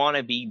you want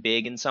to be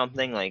big in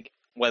something, like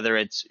whether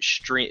it's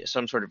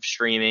some sort of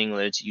streaming,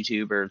 whether it's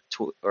YouTube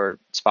or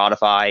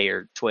Spotify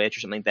or Twitch or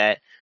something like that,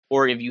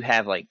 or if you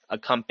have like a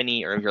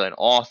company, or if you're an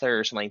author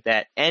or something like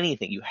that,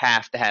 anything, you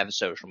have to have a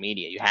social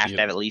media. You have to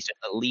have at least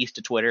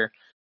a Twitter.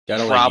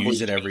 Gotta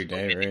use it every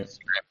day, right? Instagram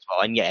as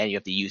well, and you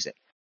have to use it.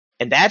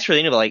 And that's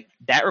really new, but like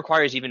that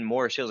requires even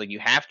more skills. Like, you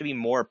have to be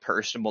more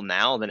personable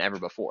now than ever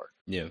before.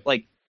 Yeah.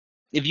 Like,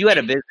 if you had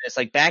a business,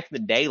 like back in the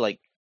day, like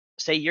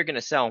say you're gonna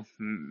sell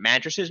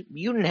mattresses,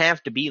 you didn't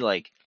have to be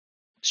like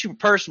super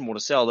personable to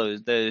sell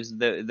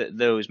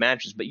those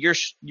mattresses. But your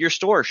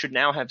store should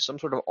now have some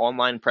sort of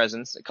online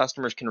presence that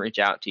customers can reach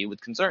out to you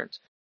with concerns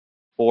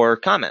or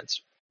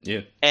comments.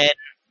 Yeah. And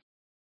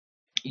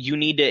you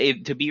need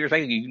to be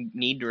respectful. You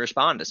need to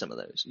respond to some of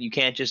those. You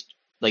can't just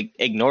like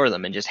ignore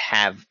them and just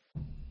have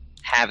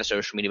a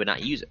social media but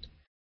not use it.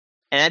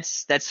 And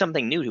that's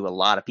something new to a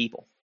lot of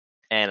people.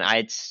 And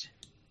it's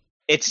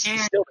It's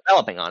still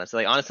developing,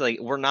 honestly. Like, honestly,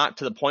 like, we're not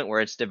to the point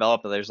where it's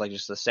developed. There's like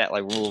just a set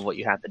like rule of what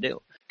you have to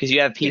do. Because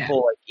you have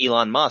people like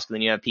Elon Musk, and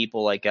then you have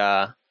people like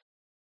I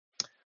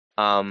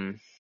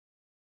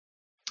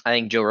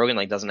think Joe Rogan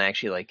like doesn't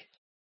actually like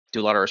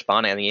do a lot of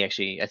responding. I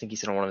think he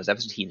said on one of his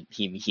episodes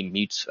he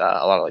mutes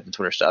a lot of like the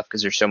Twitter stuff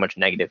because there's so many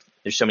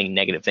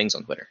negative things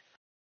on Twitter.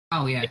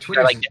 Oh yeah,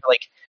 Twitter like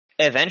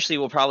eventually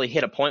we'll probably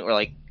hit a point where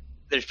like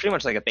there's pretty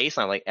much like a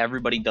baseline, like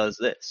everybody does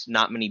this.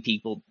 Not many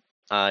people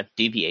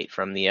deviate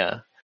from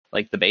the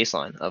like the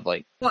baseline of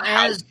like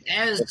as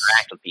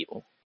interact with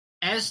people.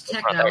 As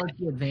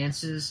technology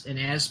advances and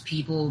as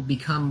people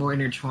become more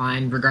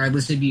intertwined,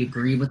 regardless if you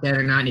agree with that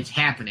or not, it's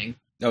happening.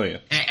 Oh yeah.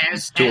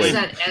 As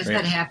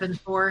that happens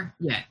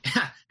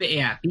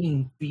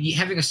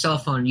having a cell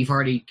phone, you've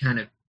already kind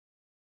of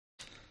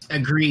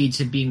agreed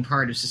to being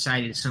part of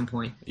society at some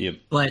point. Yep.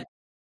 But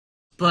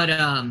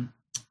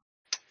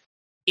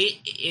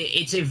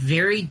it's a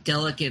very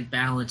delicate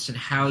balance in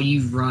how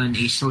you run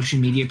a social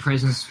media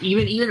presence.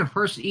 Even a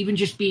person, even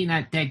just being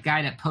that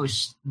guy that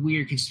posts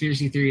weird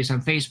conspiracy theories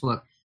on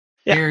Facebook.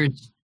 Yeah.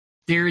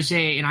 There's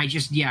a, and I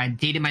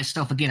dated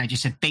myself again. I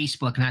just said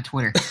Facebook, not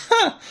Twitter.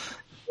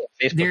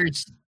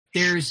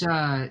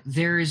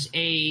 There's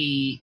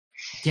a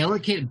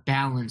delicate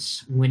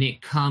balance when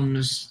it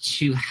comes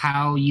to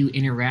how you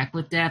interact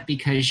with that,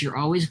 because you're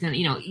always going to,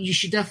 you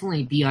should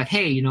definitely be like,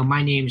 hey,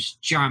 my name's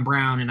John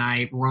Brown and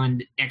I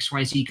run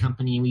XYZ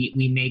company.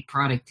 We make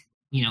product,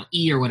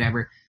 E or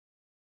whatever.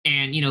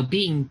 And,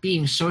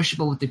 being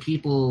sociable with the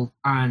people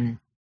on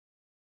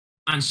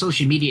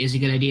social media is a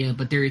good idea,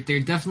 but there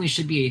definitely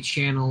should be a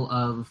channel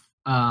of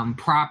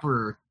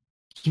proper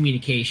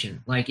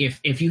communication. Like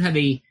if you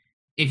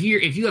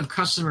have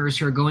customers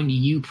who are going to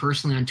you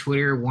personally on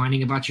Twitter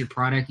whining about your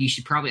product, you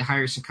should probably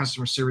hire some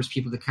customer service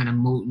people to kind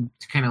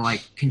of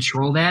like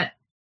control that.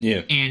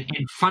 Yeah. And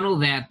funnel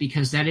that,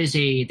 because that is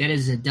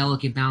a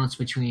delicate balance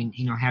between,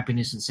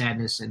 happiness and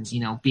sadness, and,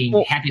 being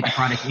happy with the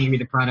product, angry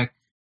with the product.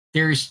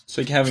 It's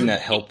like having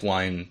that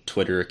helpline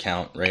Twitter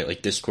account, right?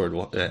 Like Discord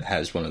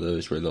has one of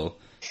those where they'll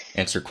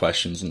answer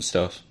questions and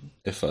stuff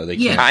if they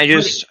can't.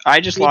 I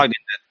just logged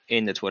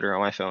into Twitter on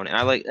my phone, and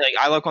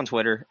I look on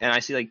Twitter and I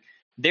see like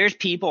there's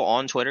people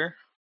on Twitter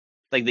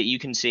like that you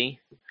can see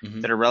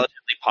that are relatively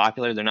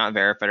popular. They're not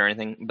verified or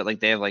anything, but like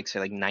they have like say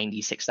like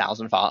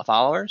 96,000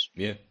 followers.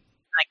 Yeah.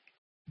 Like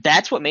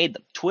that's what made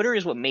them. Twitter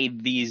is what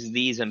made these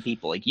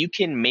people. Like you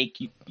can make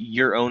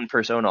your own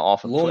persona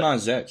off of Lil Twitter.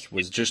 Nas X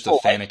was just a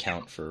fan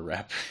account for a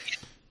rapper.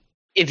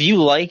 If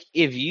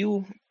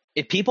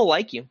people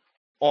like you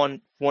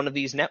on one of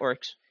these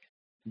networks,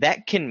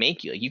 that can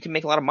make you. Like, you can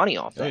make a lot of money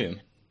off that. Oh, yeah.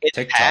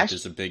 TikTok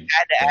is a big. You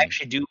had to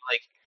actually do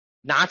like,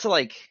 not to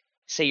like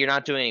say you're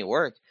not doing any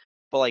work,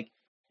 but like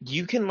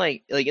you can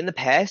like in the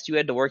past you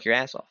had to work your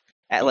ass off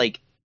at like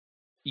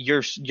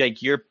your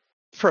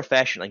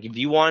profession. Like if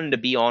you wanted to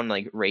be on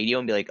like radio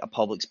and be like a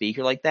public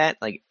speaker like that,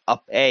 like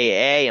up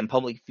AA and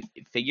public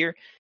figure,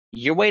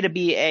 your way to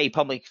be a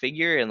public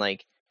figure and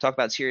like talk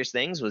about serious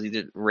things was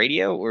either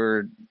radio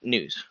or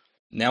news.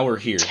 Now we're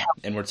here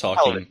and we're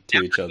talking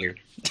to each other.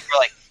 We're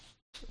like,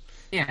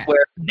 yeah.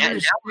 Where now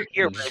we're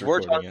here.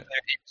 We're talking to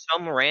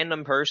some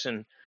random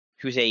person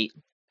who's a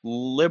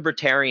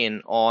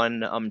libertarian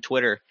on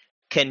Twitter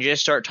can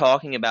just start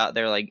talking about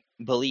their like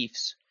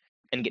beliefs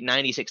and get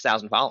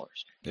 96,000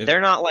 followers. Yeah. They're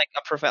not like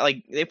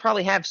like they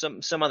probably have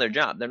some other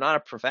job. They're not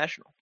a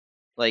professional,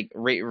 like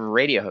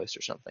radio host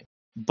or something.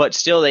 But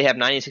still, they have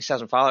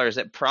 96,000 followers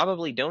that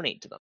probably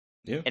donate to them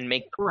and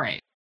make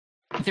right.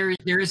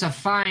 There's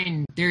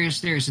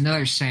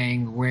another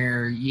saying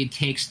where it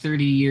takes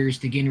 30 years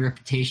to gain a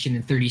reputation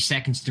and 30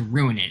 seconds to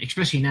ruin it,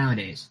 especially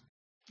nowadays.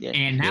 Yeah.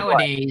 And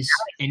nowadays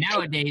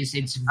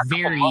it's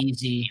very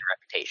easy.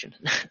 Reputation.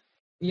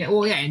 Yeah,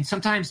 well, yeah, and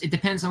sometimes it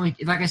depends on,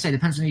 like I said, it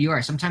depends on who you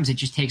are. Sometimes it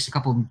just takes a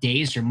couple of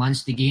days or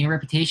months to gain a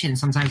reputation, and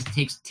sometimes it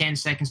takes 10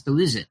 seconds to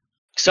lose it.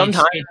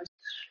 Sometimes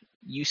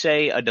you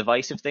say a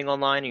divisive thing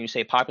online, or you say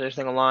a popular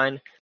thing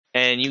online,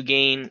 and you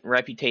gain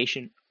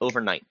reputation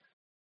overnight.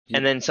 Yeah.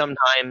 And then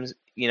sometimes,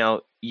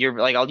 you're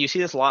like, you see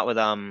this a lot with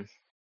on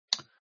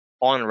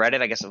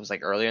Reddit. I guess it was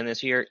like earlier in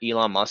this year.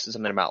 Elon Musk said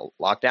something about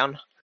lockdown,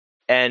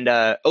 and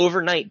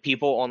overnight,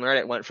 people on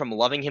Reddit went from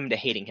loving him to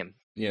hating him.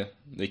 Yeah,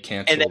 they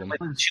canceled him. And then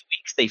within 2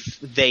 weeks,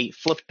 they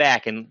flipped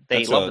back and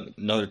they loved him.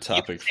 Another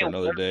topic for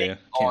another day.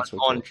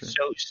 Cancel on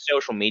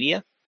social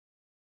media,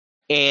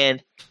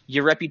 and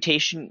your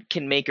reputation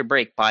can make or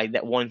break by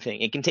that one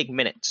thing. It can take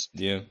minutes.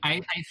 Yeah,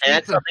 I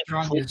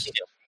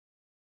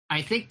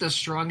think the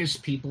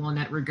strongest people in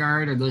that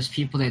regard are those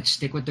people that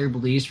stick with their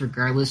beliefs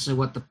regardless of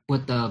what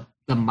the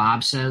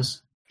mob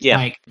says. Yeah.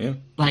 Hey,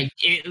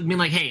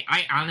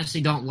 I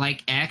honestly don't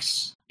like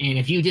X, and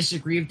if you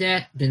disagree with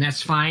that, then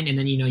that's fine. And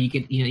then you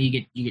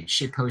get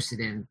shit posted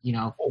and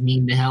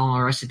mean the hell and all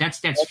the rest of it.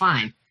 That's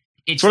fine.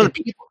 It's the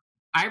people.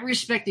 I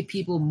respect the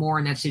people more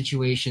in that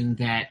situation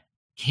that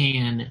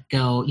can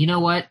go, you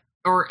know what?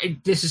 Or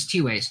this is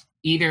two ways.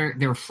 Either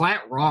they're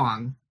flat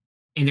wrong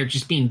and they're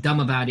just being dumb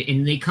about it,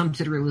 and they come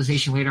to the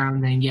realization later on,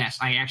 then yes,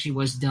 I actually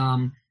was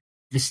dumb.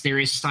 there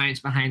is science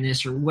behind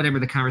this or whatever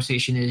the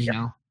conversation is, you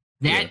know,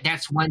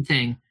 that's one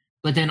thing.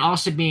 But then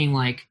also being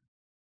like,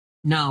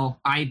 no,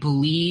 I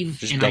believe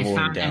Just and I doubling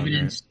found down,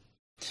 evidence.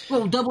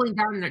 Well, doubling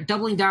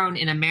down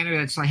in a manner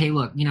that's like, hey,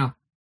 look, you know,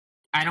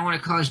 I don't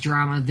want to cause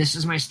drama. This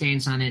is my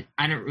stance on it.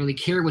 I don't really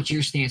care what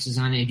your stance is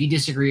on it. If you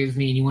disagree with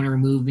me and you want to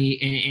remove me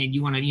and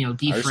you want to, you know,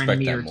 defriend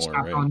me or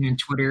stop following me on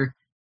Twitter,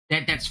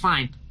 that's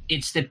fine.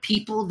 It's the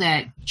people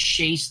that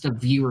chase the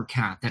viewer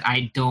count that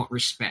I don't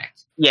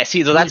respect. Yeah,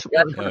 see, so that's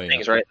one of the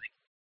things, right? Like,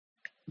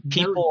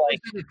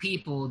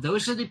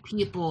 those are the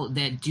people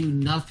that do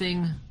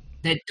nothing.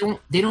 They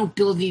don't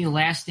build any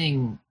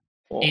lasting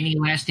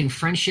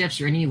friendships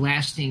or any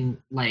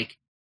lasting like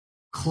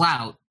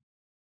clout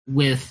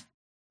with.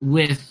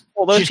 Well,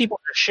 those people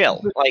are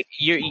shill. Like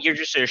you're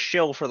just a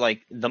shill for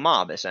like the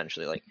mob,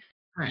 essentially. Like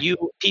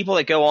people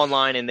that go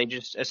online and they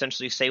just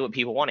essentially say what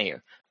people want to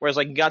hear. Whereas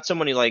like you got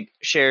someone who like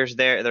shares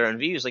their own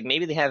views. Like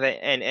maybe they have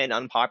an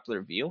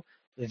unpopular view.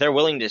 They're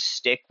willing to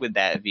stick with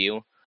that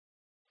view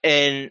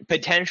and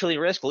potentially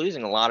risk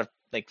losing a lot of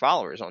like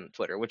followers on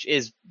Twitter, which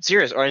is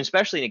serious. Or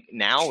especially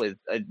now with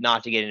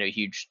not to get into a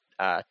huge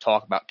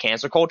talk about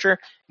cancel culture.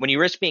 When you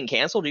risk being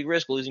canceled, you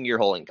risk losing your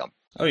whole income.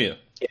 Oh yeah.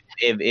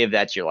 If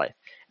that's your life.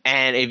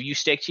 And if you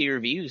stick to your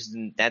views,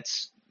 then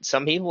that's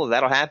some people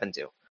that'll happen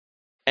to.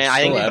 And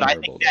I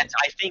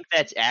think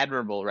that's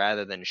admirable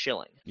rather than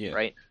shilling. Yeah.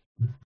 Right.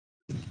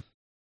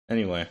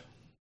 Anyway.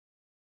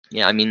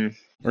 Yeah, I mean,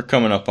 we're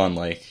coming up on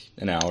like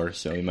an hour,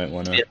 so you might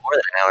want to. More than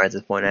an hour at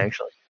this point,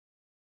 actually.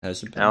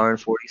 Has it been? An hour and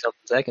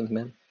 40-something seconds,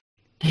 man.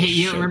 Hey,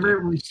 you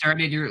remember we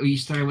started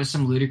with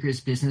some ludicrous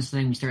business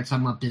thing? We started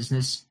talking about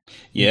business.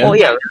 Yeah. Well,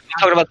 yeah, we were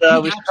talking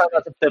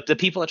about the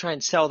people that try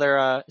and sell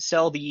their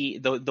sell the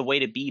way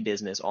to be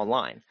business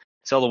online,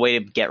 sell the way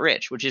to get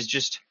rich, which is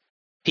just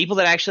people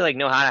that actually like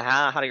know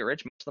how to get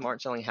rich. Most of them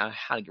aren't selling how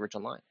to get rich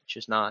online. It's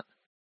just not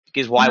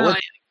because why would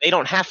they? They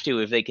don't have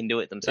to if they can do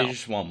it themselves. They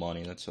just want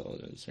money. That's all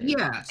it is. Right?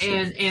 Yeah,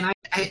 and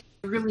I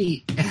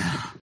really.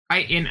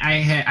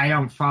 I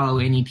don't follow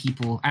any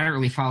people. I don't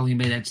really follow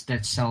anybody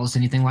that sells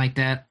anything like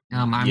that.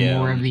 I'm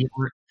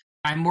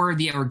more of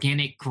the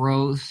organic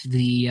growth,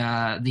 the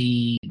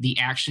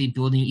actually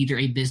building either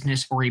a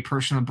business or a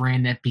personal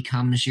brand that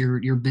becomes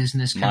your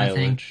business kind of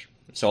thing.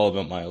 It's all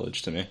about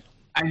mileage to me.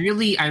 I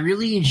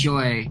really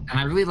enjoy and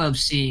I really love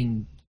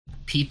seeing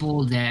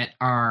people that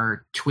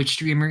are Twitch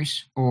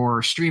streamers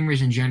or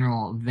streamers in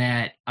general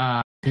that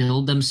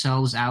build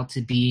themselves out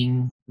to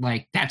being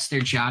like that's their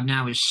job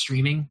now is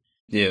streaming.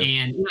 Yeah,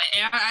 and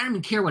I don't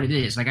even care what it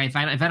is. Like if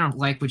I don't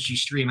like what you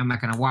stream, I'm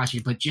not going to watch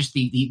it. But just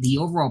the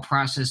overall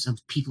process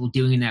of people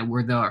doing that,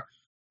 where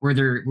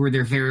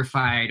they're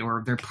verified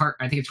or they're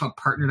I think it's called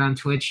partnered on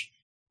Twitch,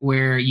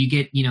 where you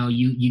get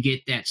you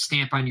get that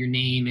stamp on your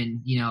name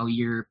and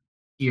you're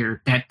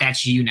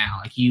that's you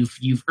now. Like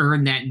you've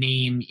earned that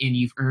name and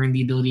you've earned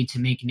the ability to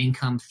make an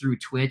income through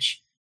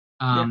Twitch.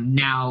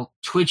 Now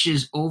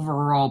Twitch's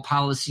overall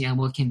policy on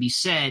what can be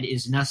said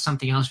is not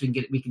something else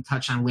we can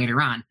touch on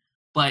later on,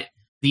 but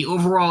the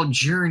overall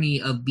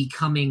journey of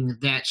becoming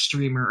that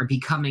streamer or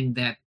becoming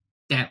that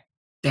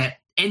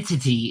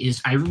entity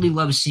is I really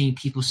love seeing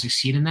people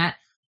succeed in that.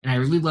 And I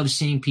really love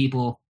seeing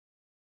people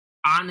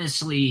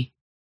honestly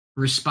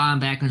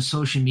respond back on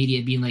social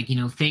media being like,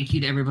 thank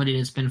you to everybody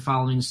that's been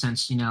following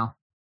since I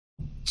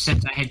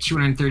had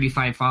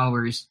 235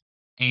 followers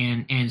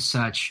and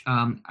such.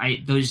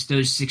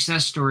 Those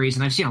success stories,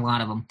 and I've seen a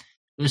lot of them,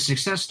 those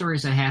success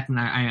stories that happen,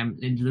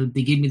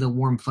 they give me the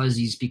warm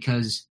fuzzies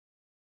because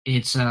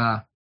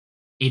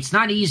it's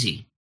not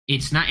easy.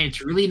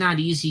 It's really not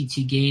easy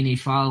to gain a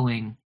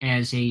following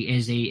as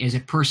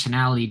a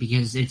personality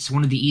because it's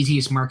one of the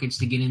easiest markets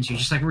to get into.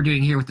 Just like we're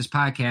doing here with this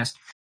podcast,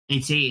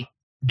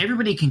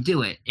 everybody can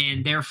do it,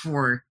 and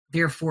therefore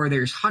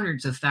there's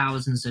hundreds of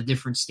thousands of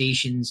different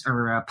stations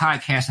or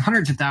podcasts, and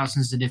hundreds of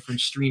thousands of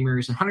different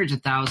streamers, and hundreds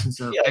of thousands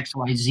of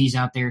XYZs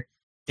out there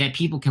that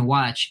people can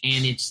watch,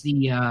 and it's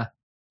the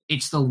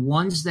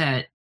ones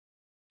that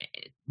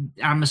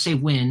I'm gonna say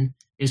win.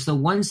 It's the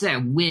ones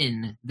that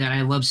win that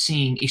I love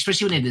seeing,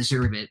 especially when they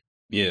deserve it.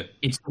 Yeah,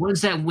 it's the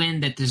ones that win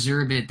that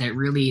deserve it that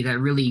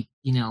really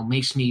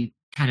makes me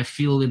kind of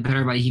feel a bit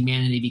better about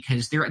humanity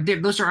because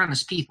those are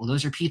honest people.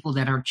 Those are people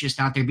that aren't just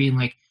out there being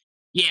like,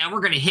 yeah,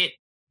 we're gonna hit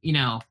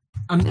 1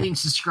 million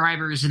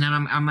subscribers and then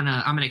I'm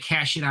gonna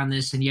cash it on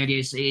this. And the idea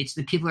is it's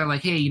the people that are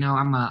like, hey,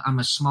 I'm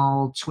a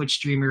small Twitch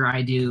streamer.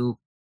 I do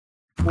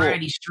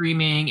variety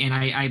streaming and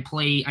I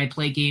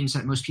play games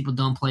that most people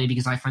don't play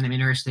because I find them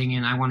interesting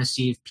and I want to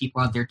see if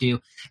people out there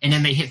do. And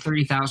then they hit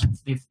 30,000.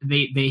 If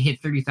they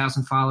hit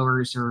 30,000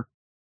 followers or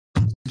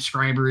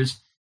subscribers.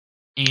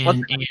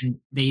 And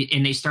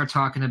they start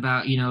talking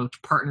about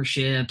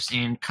partnerships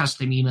and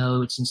custom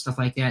emotes and stuff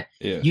like that.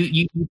 Yeah.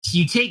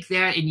 You take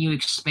that and you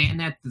expand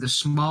that to the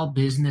small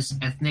business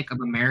ethnic of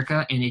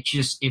America, and it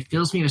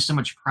fills me with so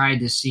much pride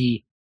to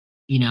see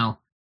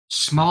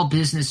small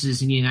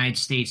businesses in the United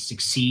States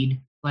succeed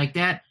like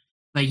that.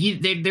 Like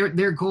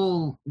their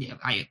goal,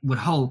 I would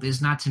hope,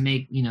 is not to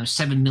make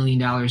 $7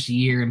 million a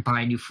year and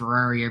buy a new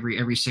Ferrari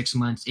every 6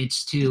 months.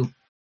 It's to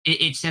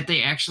It's that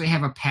they actually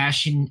have a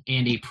passion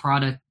and a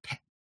product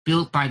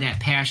built by that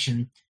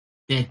passion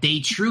that they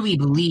truly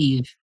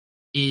believe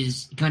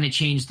is going to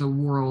change the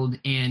world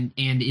and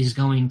is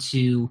going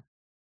to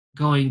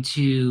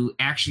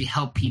actually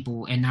help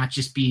people and not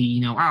just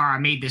be, I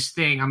made this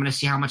thing, I'm going to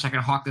see how much I can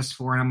hawk this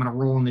for, and I'm going to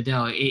roll in the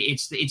dough.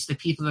 It's the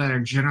people that are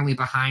generally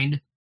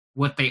behind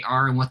what they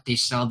are and what they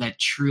sell that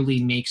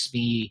truly makes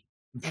me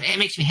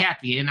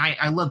happy, and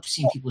I love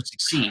seeing people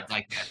succeed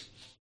like that.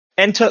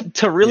 And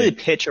to really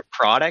pitch a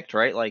product,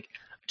 right? Like,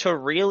 to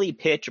really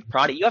pitch a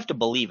product, you have to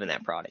believe in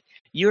that product.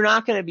 You're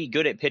not going to be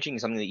good at pitching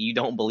something that you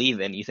don't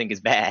believe in, you think is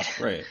bad.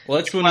 Right. Well,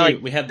 that's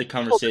when we had the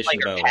conversation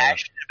people that, about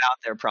passionate about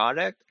their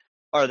product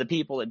are the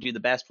people that do the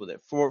best with it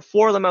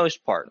for the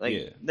most part.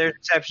 Like, there's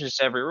exceptions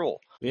to every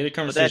rule. We had a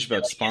conversation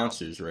about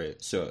sponsors, right?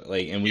 So,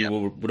 like, and we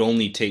would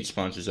only take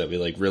sponsors that we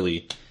like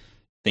really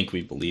think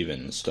we believe in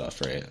and stuff,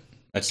 right?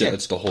 That's it.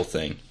 That's the whole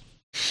thing.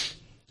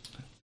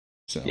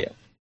 So yeah.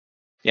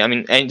 I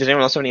mean, and does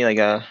anyone else have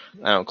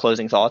any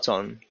closing thoughts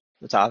on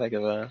the topic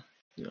of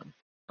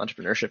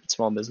entrepreneurship and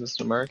small business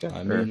in America?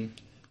 I mean,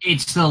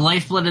 it's the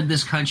lifeblood of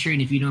this country,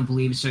 and if you don't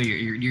believe so,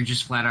 you're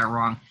just flat out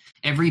wrong.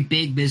 Every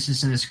big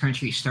business in this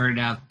country started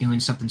out doing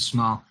something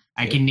small.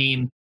 I can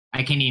name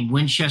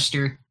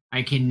Winchester.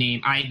 I can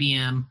name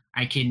IBM.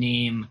 I can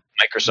name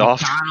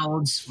Microsoft,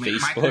 McDonald's,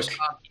 Facebook.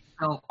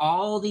 So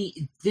all the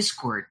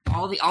Discord,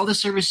 all the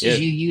services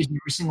you use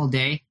every single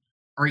day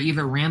are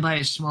either ran by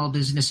a small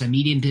business, a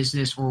medium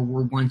business, or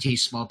were once a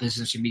small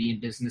business or medium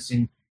business.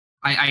 And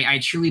I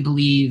truly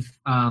believe,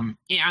 I'm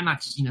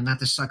not not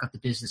to suck up the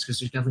business, because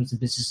there's definitely some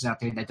businesses out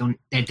there that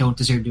don't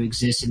deserve to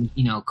exist, and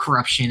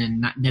corruption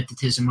and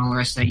nepotism and all the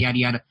rest of that, yada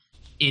yada.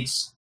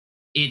 It's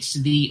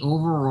the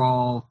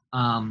overall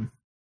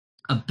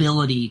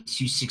ability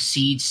to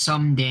succeed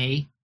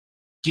someday,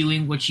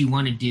 doing what you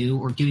want to do,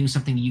 or doing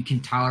something you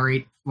can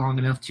tolerate long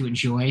enough to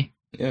enjoy.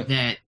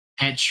 That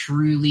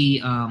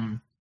truly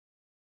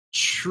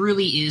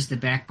is the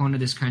backbone of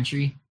this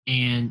country,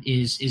 and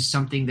is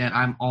something that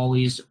I'm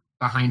always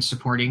behind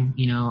supporting.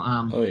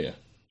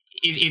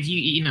 If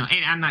you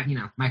and I'm not,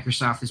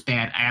 Microsoft is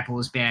bad, Apple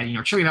is bad,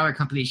 trillion dollar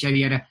companies, yada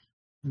yada.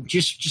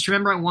 Just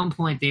remember, at one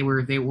point they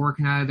were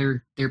working out of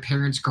their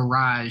parents'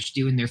 garage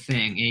doing their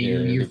thing.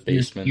 And their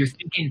basement. You're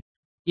thinking,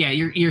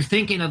 you're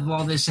thinking of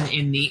all this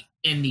in the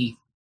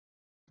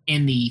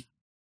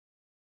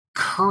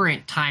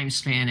current time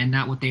span, and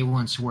not what they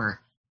once were.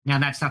 Now,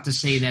 that's not to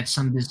say that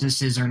some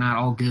businesses are not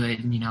all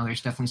good. And,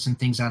 there's definitely some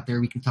things out there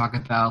we can talk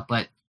about,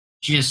 but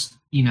just,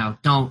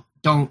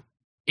 don't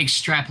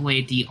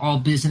extrapolate the all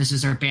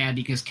businesses are bad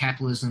because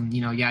capitalism,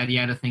 yada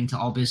yada thing to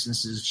all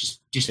businesses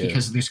just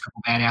because there's a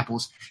couple bad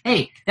apples.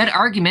 Hey, that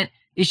argument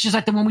is just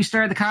like the one we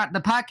started the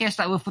podcast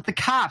out with the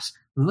cops.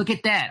 Look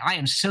at that. I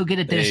am so good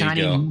at this, and I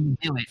didn't even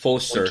do it. Full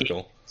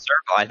circle.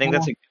 I think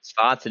that's a good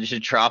spot to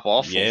just drop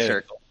off full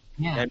circle.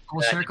 Yeah,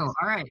 full circle.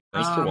 All right.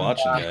 Thanks for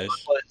watching, guys.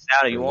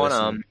 You want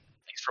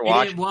Thanks for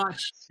watching.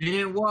 You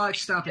didn't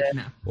watch. Stop it.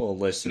 No. Well,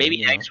 listen.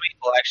 Maybe next week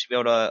we'll actually be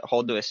able to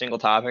hold to a single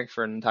topic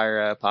for an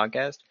entire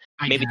podcast.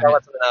 Maybe talk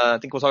about something, I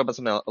think we'll talk about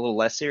something a little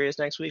less serious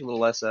next week. A little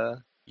less.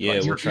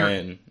 We'll try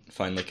and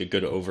find like a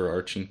good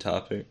overarching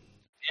topic.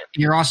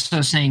 You're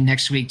also saying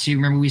next week too.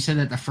 Remember, we said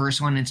that the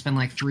first one, it's been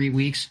like 3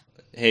 weeks.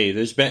 Hey,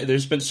 there's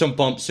been some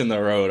bumps in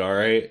the road. All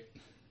right.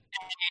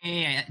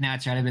 Yeah, no,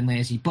 that's right. I've been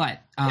lazy, but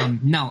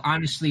no,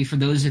 honestly, for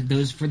those who've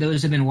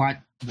been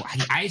watching,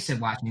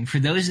 for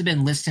those who've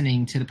been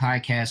listening to the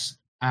podcast,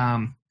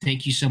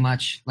 thank you so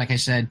much. Like I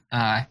said,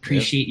 I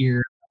appreciate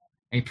your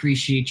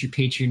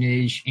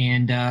patronage,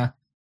 and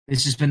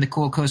this has been the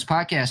Cool Coast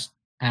Podcast,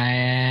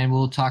 and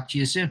we'll talk to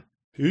you soon.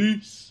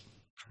 Peace.